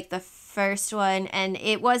basically like the first one, and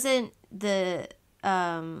it wasn't the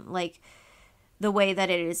like the way that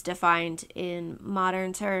it is defined in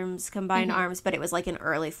modern terms, combined arms, but it was like an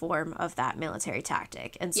early form of that military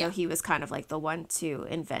tactic. And so he was kind of like the one to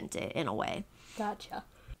invent it in a way. Gotcha.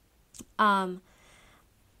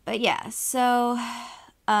 But yeah, so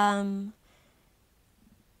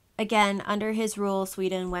again, under his rule,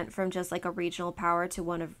 Sweden went from just like a regional power to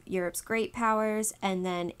one of Europe's great powers. And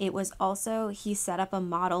then it was also, he set up a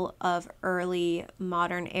model of early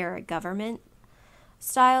modern era government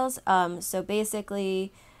styles. So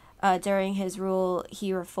basically, during his rule,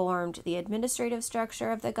 he reformed the administrative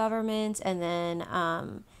structure of the government, and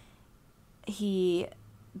then he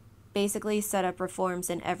basically set up reforms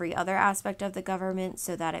in every other aspect of the government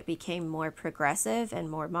so that it became more progressive and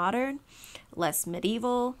more modern, less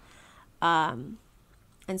medieval. And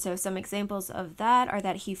so some examples of that are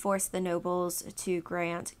that he forced the nobles to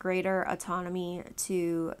grant greater autonomy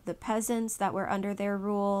to the peasants that were under their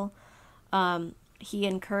rule. He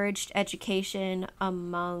encouraged education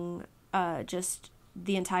among just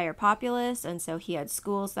the entire populace, and so he had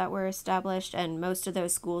schools that were established, and most of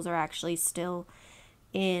those schools are actually still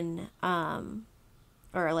in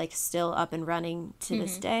or like still up and running to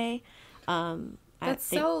this day. That's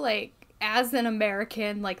so like, as an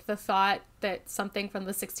American, like the thought that something from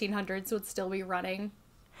the 1600s would still be running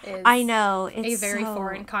is I know, a it's very so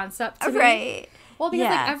foreign concept to me. right. Well, because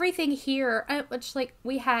Yeah. like everything here, which like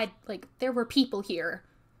we had, like there were people here,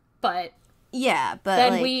 but Yeah, but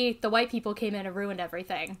then like, the white people came in and ruined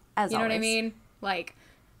everything. As you know what I always. mean? Like,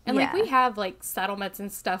 and like Yeah. we have like settlements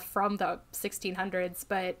and stuff from the 1600s,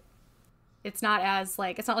 but it's not as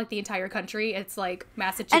like, it's not like the entire country. It's like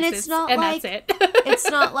Massachusetts, not and like- that's it. it's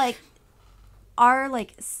not like our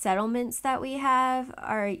like settlements that we have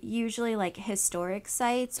are usually like historic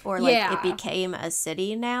sites, or like Yeah. it became a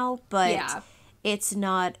city now, but Yeah. it's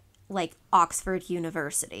not like Oxford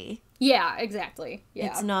University. Yeah, exactly. Yeah.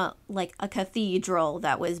 It's not like a cathedral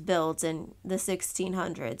that was built in the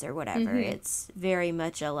 1600s or whatever. It's very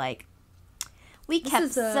much a like, we kept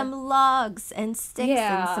is a- some logs and sticks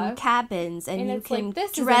Yeah. and some cabins, and, And you it's can like,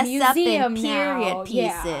 this is a dress up in museum period now.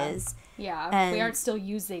 Yeah. pieces. Yeah, And- we aren't still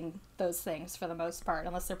using those things for the most part,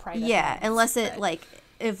 unless they're private. Yeah, homes, unless it but- like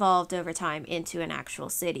evolved over time into an actual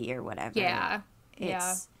city or whatever. Yeah,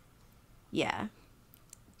 yeah. It's, yeah.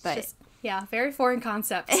 It's But just, yeah, very foreign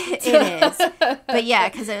concept. it is. But yeah,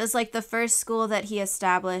 because it was like the first school that he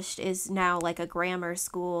established is now like a grammar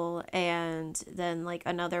school, and then like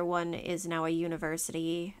another one is now a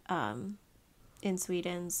university in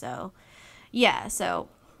Sweden. So yeah, so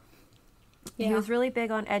he Yeah. was really big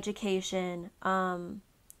on education.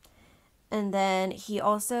 And then he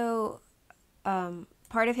also,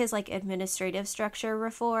 part of his like administrative structure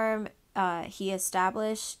reform, he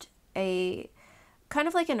established a kind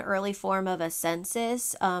of like an early form of a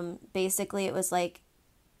census. Basically, it was like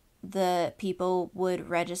the people would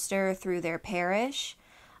register through their parish,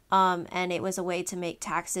 and it was a way to make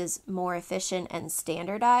taxes more efficient and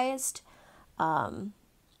standardized, and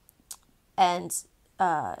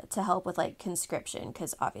to help with like conscription,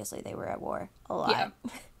 because obviously they were at war a lot. Yeah.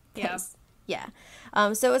 Yeah. Yeah.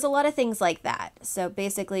 So it was a lot of things like that. So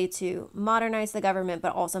basically to modernize the government,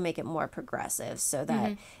 but also make it more progressive so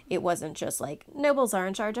that it wasn't just like nobles are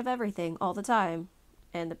in charge of everything all the time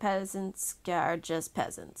and the peasants are just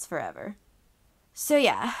peasants forever. So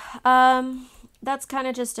yeah, that's kind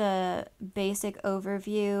of just a basic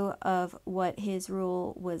overview of what his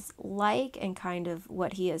rule was like and kind of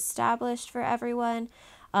what he established for everyone.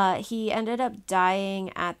 He ended up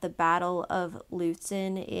dying at the Battle of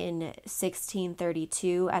Lutzen in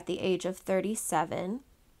 1632 at the age of 37.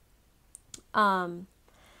 And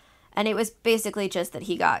it was basically just that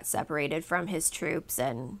he got separated from his troops,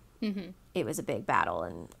 and it was a big battle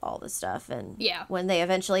and all this stuff. And when they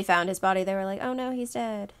eventually found his body, they were like, oh no, he's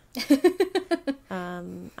dead.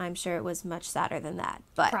 I'm sure it was much sadder than that,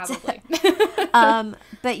 but Probably.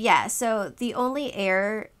 but yeah, so the only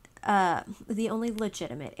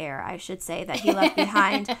legitimate heir, I should say, that he left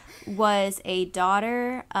behind was a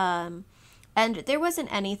daughter. And there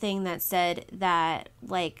wasn't anything that said that,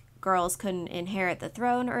 like, girls couldn't inherit the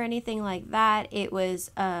throne or anything like that. It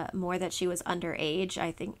was more that she was underage.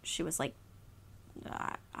 I think she was, like,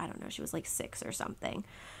 I don't know, she was, like, 6 or something.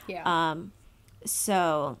 Yeah.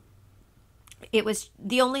 So it was,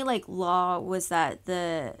 the only, like, law was that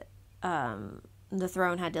the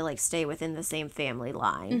throne had to, like, stay within the same family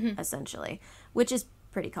line, essentially, which is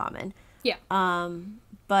pretty common. Yeah.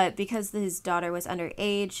 But because his daughter was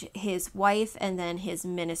underage, his wife and then his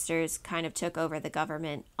ministers kind of took over the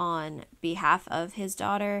government on behalf of his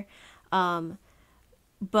daughter.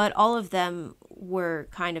 But all of them were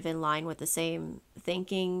kind of in line with the same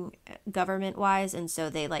thinking government-wise, and so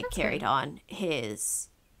they, like, carried on his,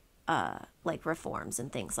 like, reforms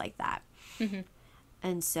and things like that.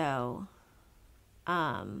 And so...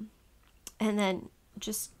 and then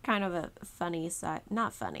just kind of a funny side,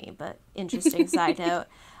 not funny, but interesting side note,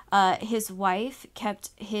 his wife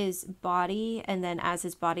kept his body, and then as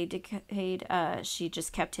his body decayed, she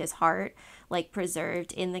just kept his heart, like,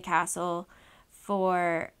 preserved in the castle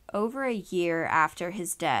for over a year after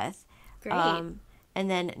his death. Great. And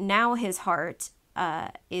then now his heart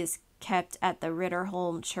is kept at the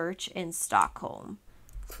Ritterholm Church in Stockholm.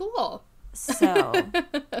 Cool. So,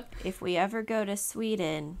 if we ever go to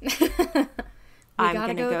Sweden, I'm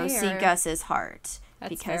going to go see Gus's heart. That's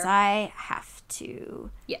because fair. I have to.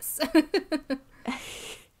 Yes.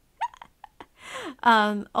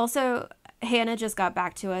 Also, Hannah just got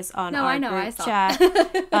back to us on our I group saw.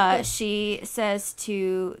 chat. She says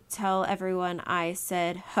to tell everyone I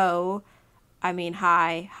said ho. I mean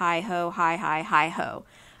hi, hi ho, hi ho.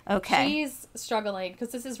 Okay. She's struggling because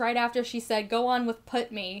this is right after she said, go on with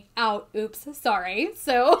put me out. Oops, sorry.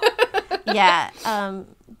 So. Yeah,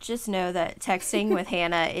 just know that texting with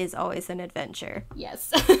Hannah is always an adventure.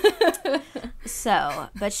 Yes. So,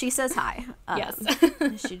 but she says hi. Yes.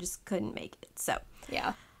 She just couldn't make it, so.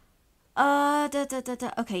 Yeah.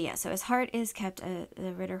 Okay, yeah, so his heart is kept at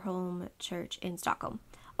the Ritterholm Church in Stockholm.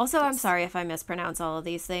 Also, I'm sorry if I mispronounce all of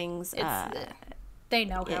these things. They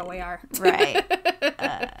know how we are. Right.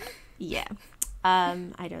 Yeah.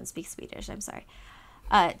 I don't speak Swedish, I'm sorry.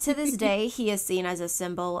 To this day, he is seen as a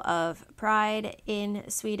symbol of pride in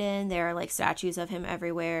Sweden. There are, like, statues of him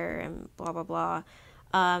everywhere and blah, blah, blah.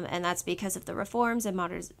 And that's because of the reforms and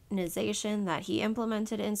modernization that he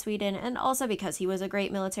implemented in Sweden, and also because he was a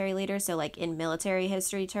great military leader. So, like, in military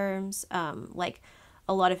history terms, like,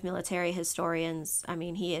 a lot of military historians, I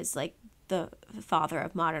mean, he is, like, the father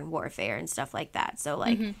of modern warfare and stuff like that. So,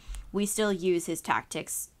 like, we still use his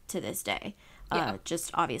tactics to this day.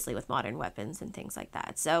 Just obviously with modern weapons and things like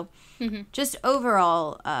that. So just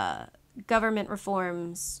overall, government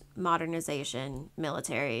reforms, modernization,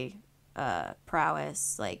 military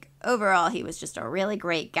prowess, like, overall he was just a really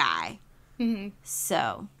great guy.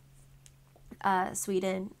 So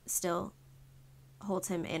Sweden still holds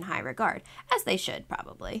him in high regard, as they should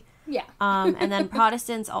probably. Yeah. And then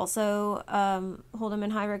Protestants also hold him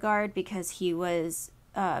in high regard because he was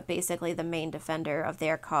basically the main defender of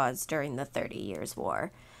their cause during the 30 Years'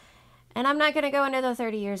 War. And I'm not going to go into the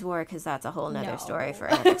 30 Years' War because that's a whole nother story for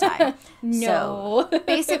another time. No. So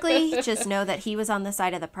basically, just know that he was on the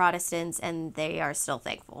side of the Protestants and they are still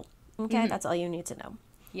thankful. Okay, that's all you need to know.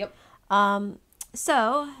 Yep.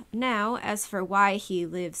 So now, as for why he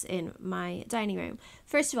lives in my dining room.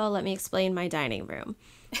 First of all, let me explain my dining room.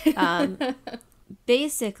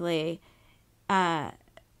 Basically,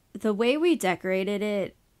 the way we decorated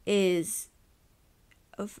it is,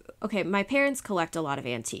 okay, my parents collect a lot of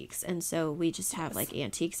antiques, and so we just have like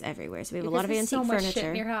antiques everywhere. So we have a lot of antique so much furniture shit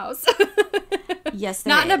in your house. Yes,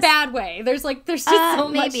 there Not in a is. bad way. There's just so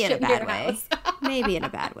much maybe shit in a in your bad way. house. Maybe in a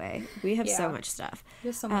bad way. We have so Yeah. much stuff.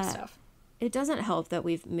 There's so much stuff. It doesn't help that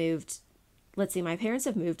we've moved. Let's see, my parents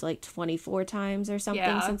have moved like 24 times or something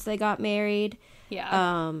Yeah. since they got married.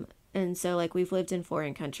 Yeah. And so like we've lived in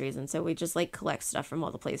foreign countries, and so we just like collect stuff from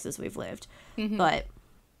all the places we've lived. Mm-hmm. But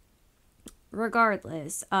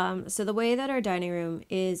regardless, so the way that our dining room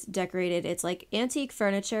is decorated, it's like antique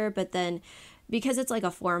furniture, but then because it's like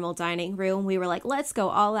a formal dining room, we were like, let's go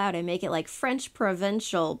all out and make it like French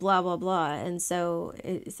provincial, blah blah blah. And so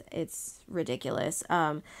it's ridiculous.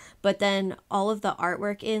 But then all of the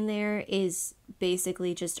artwork in there is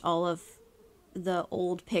basically just all of the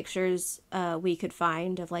old pictures we could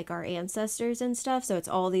find of like our ancestors and stuff. So it's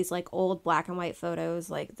all these like old black and white photos.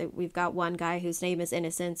 Like we've got one guy whose name is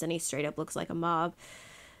Innocence, and he straight up looks like a mob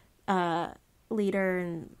leader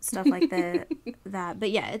and stuff like that. But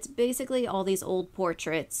yeah, it's basically all these old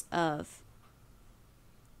portraits of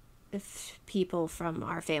people from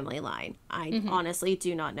our family line. I honestly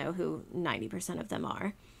do not know who 90% of them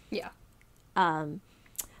are. Yeah.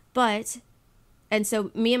 But, and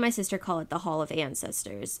so me and my sister call it the Hall of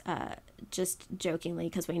Ancestors, just jokingly,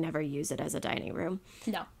 because we never use it as a dining room.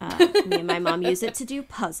 No. Me and my mom use it to do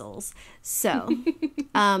puzzles. So,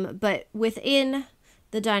 but within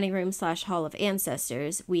the dining room / Hall of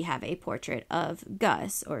Ancestors, we have a portrait of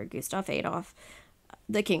Gus, or Gustav Adolf,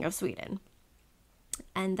 the King of Sweden.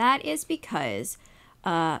 And that is because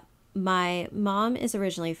my mom is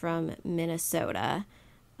originally from Minnesota,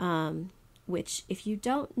 which, if you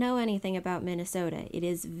don't know anything about Minnesota, it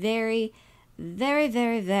is very, very,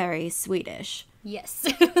 very, very Swedish. Yes.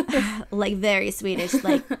 Like, very Swedish.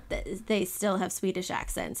 Like, they still have Swedish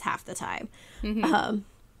accents half the time. Mm-hmm.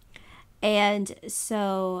 And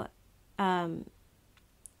so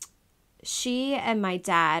she and my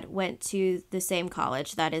dad went to the same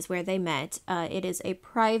college. That is where they met. It is a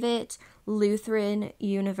private Lutheran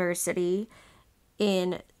university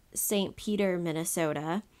in St. Peter,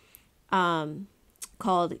 Minnesota,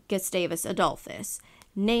 called Gustavus Adolphus,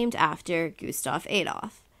 named after Gustav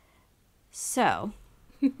Adolf. So,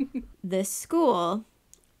 the school,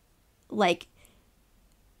 like,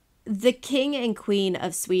 the king and queen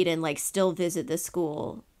of Sweden, like, still visit the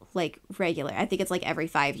school, like, regular. I think it's, like, every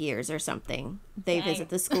 5 years or something. They Dang. visit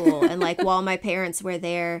the school. And, like, while my parents were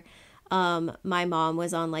there, my mom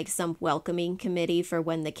was on, like, some welcoming committee for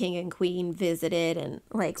when the king and queen visited and,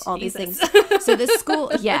 like, all these Jesus. things. So the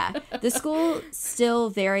school, yeah, the school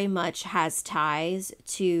still very much has ties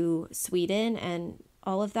to Sweden and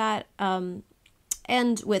all of that.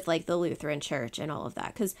 And with, like, the Lutheran Church and all of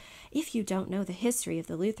that. Because if you don't know the history of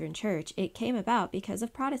the Lutheran Church, it came about because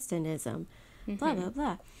of Protestantism, blah, blah,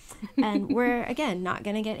 blah. And we're, again, not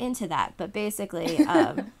going to get into that. But basically,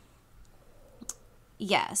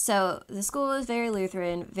 yeah, so the school is very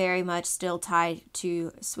Lutheran, very much still tied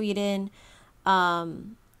to Sweden.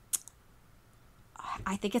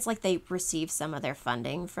 I think it's like they receive some of their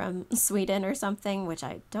funding from Sweden or something, which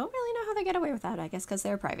I don't really know how they get away with that, I guess, because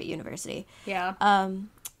they're a private university. Yeah.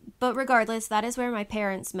 But regardless, that is where my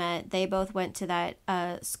parents met. They both went to that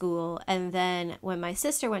school. And then when my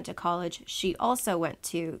sister went to college, she also went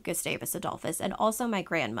to Gustavus Adolphus. And also my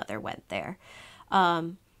grandmother went there.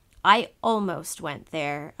 I almost went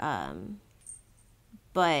there,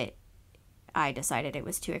 but I decided it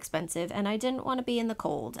was too expensive. And I didn't want to be in the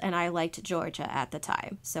cold. And I liked Georgia at the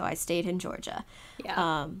time. So I stayed in Georgia.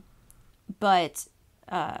 Yeah. But,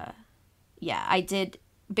 yeah, I did.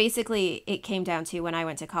 Basically, it came down to when I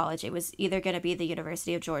went to college, it was either going to be the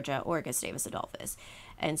University of Georgia or Gustavus Adolphus.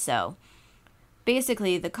 And so,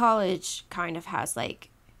 basically, the college kind of has, like,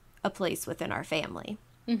 a place within our family.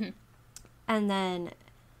 Mm-hmm. And then,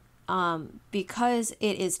 because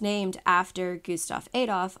it is named after Gustav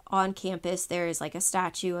Adolf, on campus, there is, like, a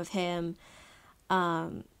statue of him.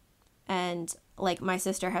 And, like, my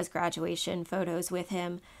sister has graduation photos with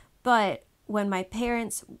him. But when my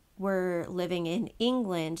parents were living in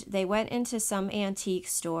England, they went into some antique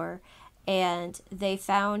store and they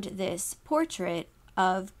found this portrait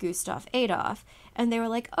of Gustav Adolf. And they were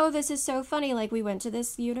like, oh, this is so funny. Like, we went to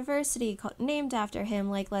this university named after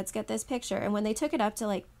him. Like, let's get this picture. And when they took it up to,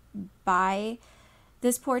 like, buy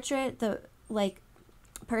this portrait, the, like,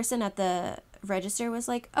 person at the register was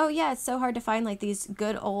like, oh yeah, it's so hard to find, like, these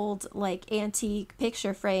good old, like, antique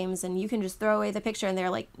picture frames and you can just throw away the picture. And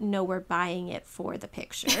they're like, no, we're buying it for the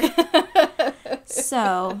picture.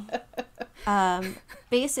 So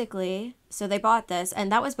basically, so they bought this,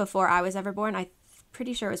 and that was before I was ever born. I'm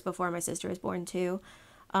pretty sure it was before my sister was born too,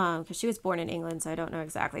 because she was born in England, so I don't know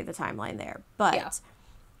exactly the timeline there. But,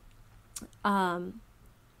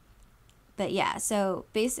 but yeah, so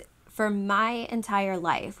for my entire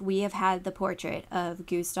life, we have had the portrait of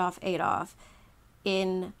Gustav Adolf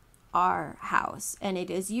in our house, and it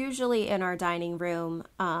is usually in our dining room,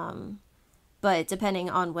 but depending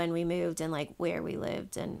on when we moved and like where we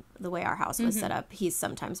lived and the way our house was set up, he's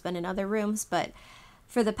sometimes been in other rooms, but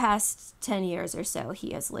for the past 10 years or so,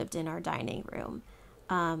 he has lived in our dining room.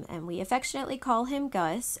 And we affectionately call him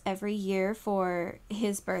Gus. Every year for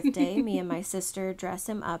his birthday, me and my sister dress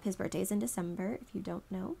him up. His birthday's in December, if you don't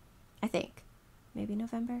know. I think. Maybe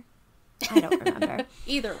November? I don't remember.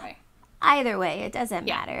 Either way, it doesn't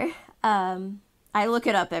matter. I look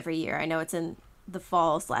it up every year. I know it's in the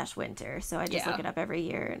fall/winter, so I just look it up every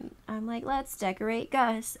year, and I'm like, let's decorate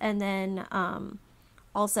Gus. And then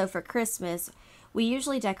also for Christmas, we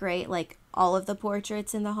usually decorate like all of the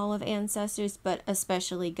portraits in the Hall of Ancestors, but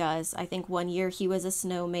especially Gus. I think one year he was a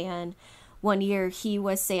snowman, one year he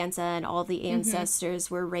was Santa, and all the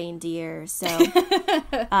ancestors were reindeer. So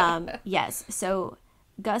yes, so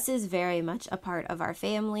Gus is very much a part of our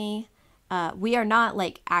family. We are not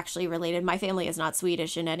like actually related. My family is not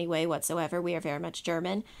Swedish in any way whatsoever. We are very much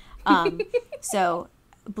German. So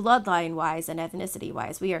bloodline wise and ethnicity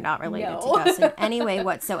wise, we are not related to Gus in any way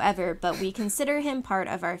whatsoever, but we consider him part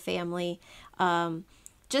of our family.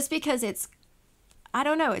 Just because it's, I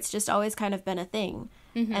don't know, it's just always kind of been a thing.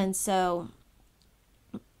 And so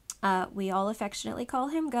we all affectionately call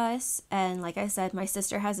him Gus. And like I said, my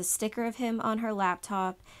sister has a sticker of him on her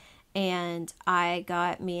laptop. And I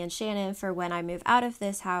got me and Shannon, for when I move out of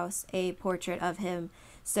this house, a portrait of him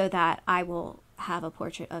so that I will have a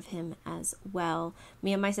portrait of him as well.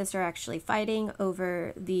 Me and my sister are actually fighting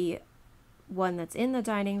over the one that's in the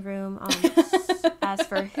dining room as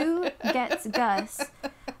for who gets Gus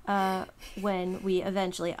when we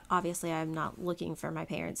eventually, obviously I'm not looking for my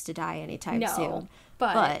parents to die anytime soon,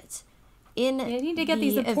 but in you need to get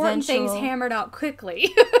these important things hammered out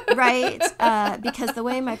quickly. Right? Because the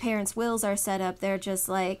way my parents' wills are set up, they're just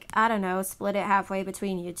like, I don't know, split it halfway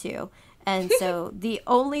between you two. And so the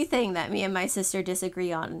only thing that me and my sister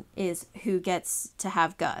disagree on is who gets to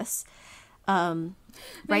have Gus. Right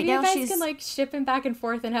Maybe now you guys she's can like ship him back and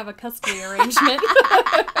forth and have a custody arrangement.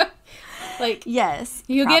 Like, yes,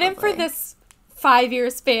 you probably. get him for this 5-year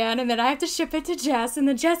span, and then I have to ship it to Jess, and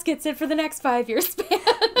then Jess gets it for the next 5-year span.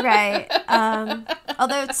 Right.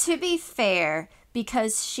 Although, to be fair,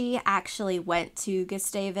 because she actually went to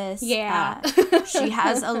Gustavus, she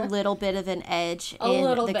has a little bit of an edge in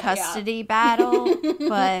the custody battle,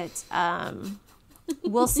 but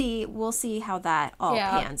we'll see how that all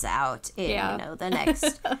pans out in the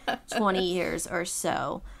next 20 years or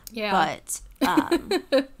so.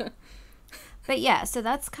 But yeah, so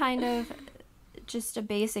that's kind of just a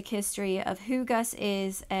basic history of who Gus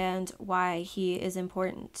is and why he is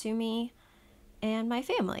important to me and my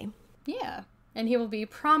family. Yeah, and he will be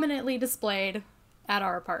prominently displayed at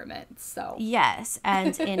our apartment, so. Yes,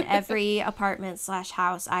 and in every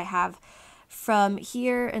apartment/house I have from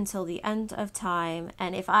here until the end of time.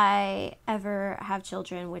 And if I ever have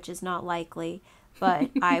children, which is not likely,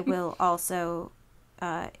 but I will also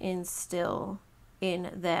instill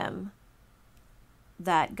in them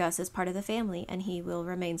that Gus is part of the family, and he will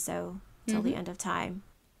remain so till the end of time,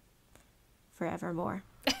 forevermore.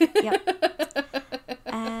 Yep.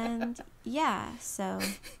 And yeah, so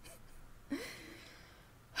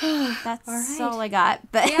that's all I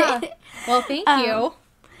got. But well, thank you.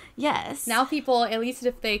 Yes. Now people, at least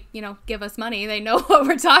if they, give us money, they know what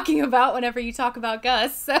we're talking about whenever you talk about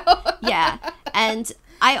Gus. So yeah, and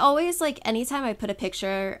I always, like, anytime I put a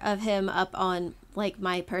picture of him up on like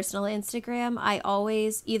my personal Instagram, I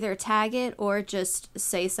always either tag it or just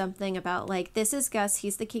say something about like, this is Gus,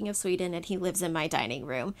 he's the king of Sweden, and he lives in my dining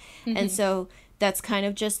room. And so that's kind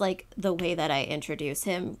of just like the way that I introduce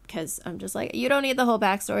him, because I'm just like, you don't need the whole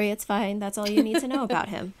backstory, it's fine, that's all you need to know about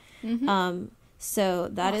him. So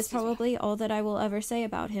that is probably all that I will ever say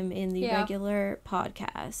about him in the regular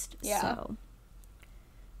podcast. So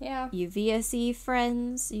you VSE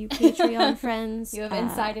friends, you Patreon friends. You have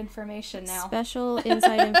inside information now. Special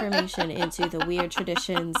inside information into the weird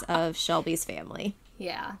traditions of Shelby's family.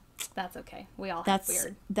 Yeah, that's okay. We all have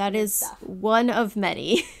weird. That is stuff. One of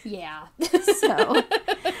many. Yeah. So,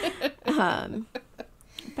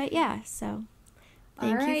 but yeah, so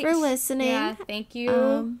thank you for listening. Yeah, thank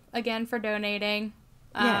you again for donating.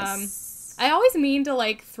 Yes. I always mean to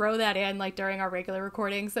like throw that in like during our regular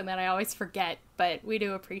recordings, and then I always forget, but we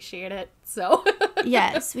do appreciate it. So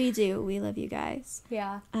Yes, we do. We love you guys.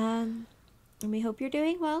 yeah. And we hope you're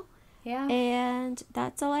doing well. Yeah. And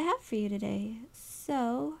that's all I have for you today.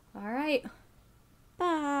 So, All right.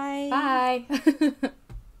 bye. Bye.